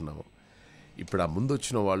అడుగుతున్నాము. ఇప్పుడు ఆ ముందు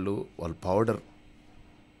వచ్చిన వాళ్ళు పౌడర్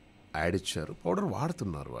యాడ్ ఇచ్చారు, పౌడర్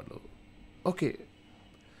వాడుతున్నారు వాళ్ళు, ఓకే,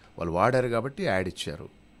 వాళ్ళు వాడారు కాబట్టి యాడ్ ఇచ్చారు.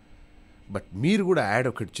 బట్ మీరు కూడా యాడ్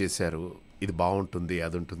ఒకటి చేశారు, ఇది బాగుంటుంది,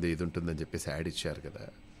 అది ఉంటుంది, ఇది ఉంటుంది అని చెప్పేసి యాడ్ ఇచ్చారు కదా,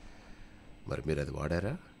 మరి మీరు అది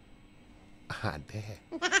వాడారా? అంటే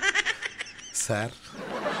సార్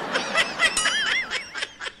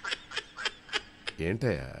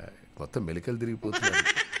ఏంటయ్యా మొత్తం మెలికలు తిరిగిపోతున్నారు,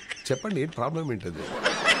 చెప్పండి ఏంటి ప్రాబ్లం ఏంటది?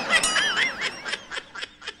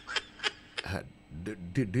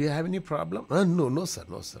 Do you have any problem? No, sir.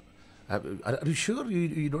 Are you sure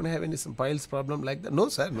you don't have any some piles problem like that? No,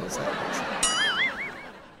 sir.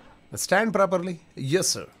 Stand properly. Yes,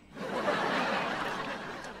 sir.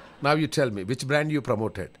 Now you tell me, which brand you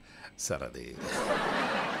promoted? Sir, adi.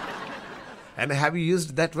 And have you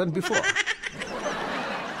used that one before?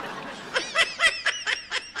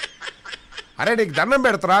 అరే నీకు దండం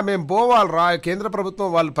పెడతారా, మేము పోవాలరా, కేంద్ర ప్రభుత్వం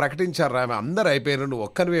వాళ్ళు ప్రకటించారా, అందరు అయిపోయినా నువ్వు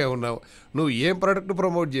ఒక్కనివే ఉన్నావు, నువ్వు ఏం ప్రోడక్ట్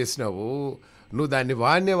ప్రమోట్ చేసినావు, నువ్వు దాన్ని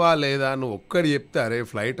వాడినవా లేదా, నువ్వు ఒక్కడి చెప్తే అరే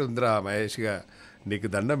ఫ్లైట్ ఉందిరా మహేష్గా, నీకు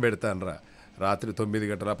దండం పెడతానురా, రాత్రి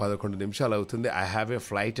 9:11 అవుతుంది, I have a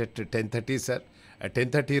flight at 10:30 sir,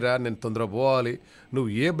 10:30 రా, నేను తొందర పోవాలి,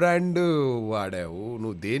 నువ్వు ఏ బ్రాండ్ వాడావు,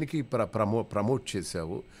 నువ్వు దేనికి ప్రమోట్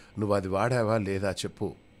చేసావు, నువ్వు అది వాడావా లేదా చెప్పు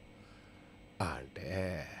అంటే,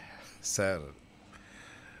 సార్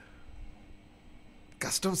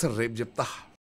కష్టం సార్, రేపు చెప్తా.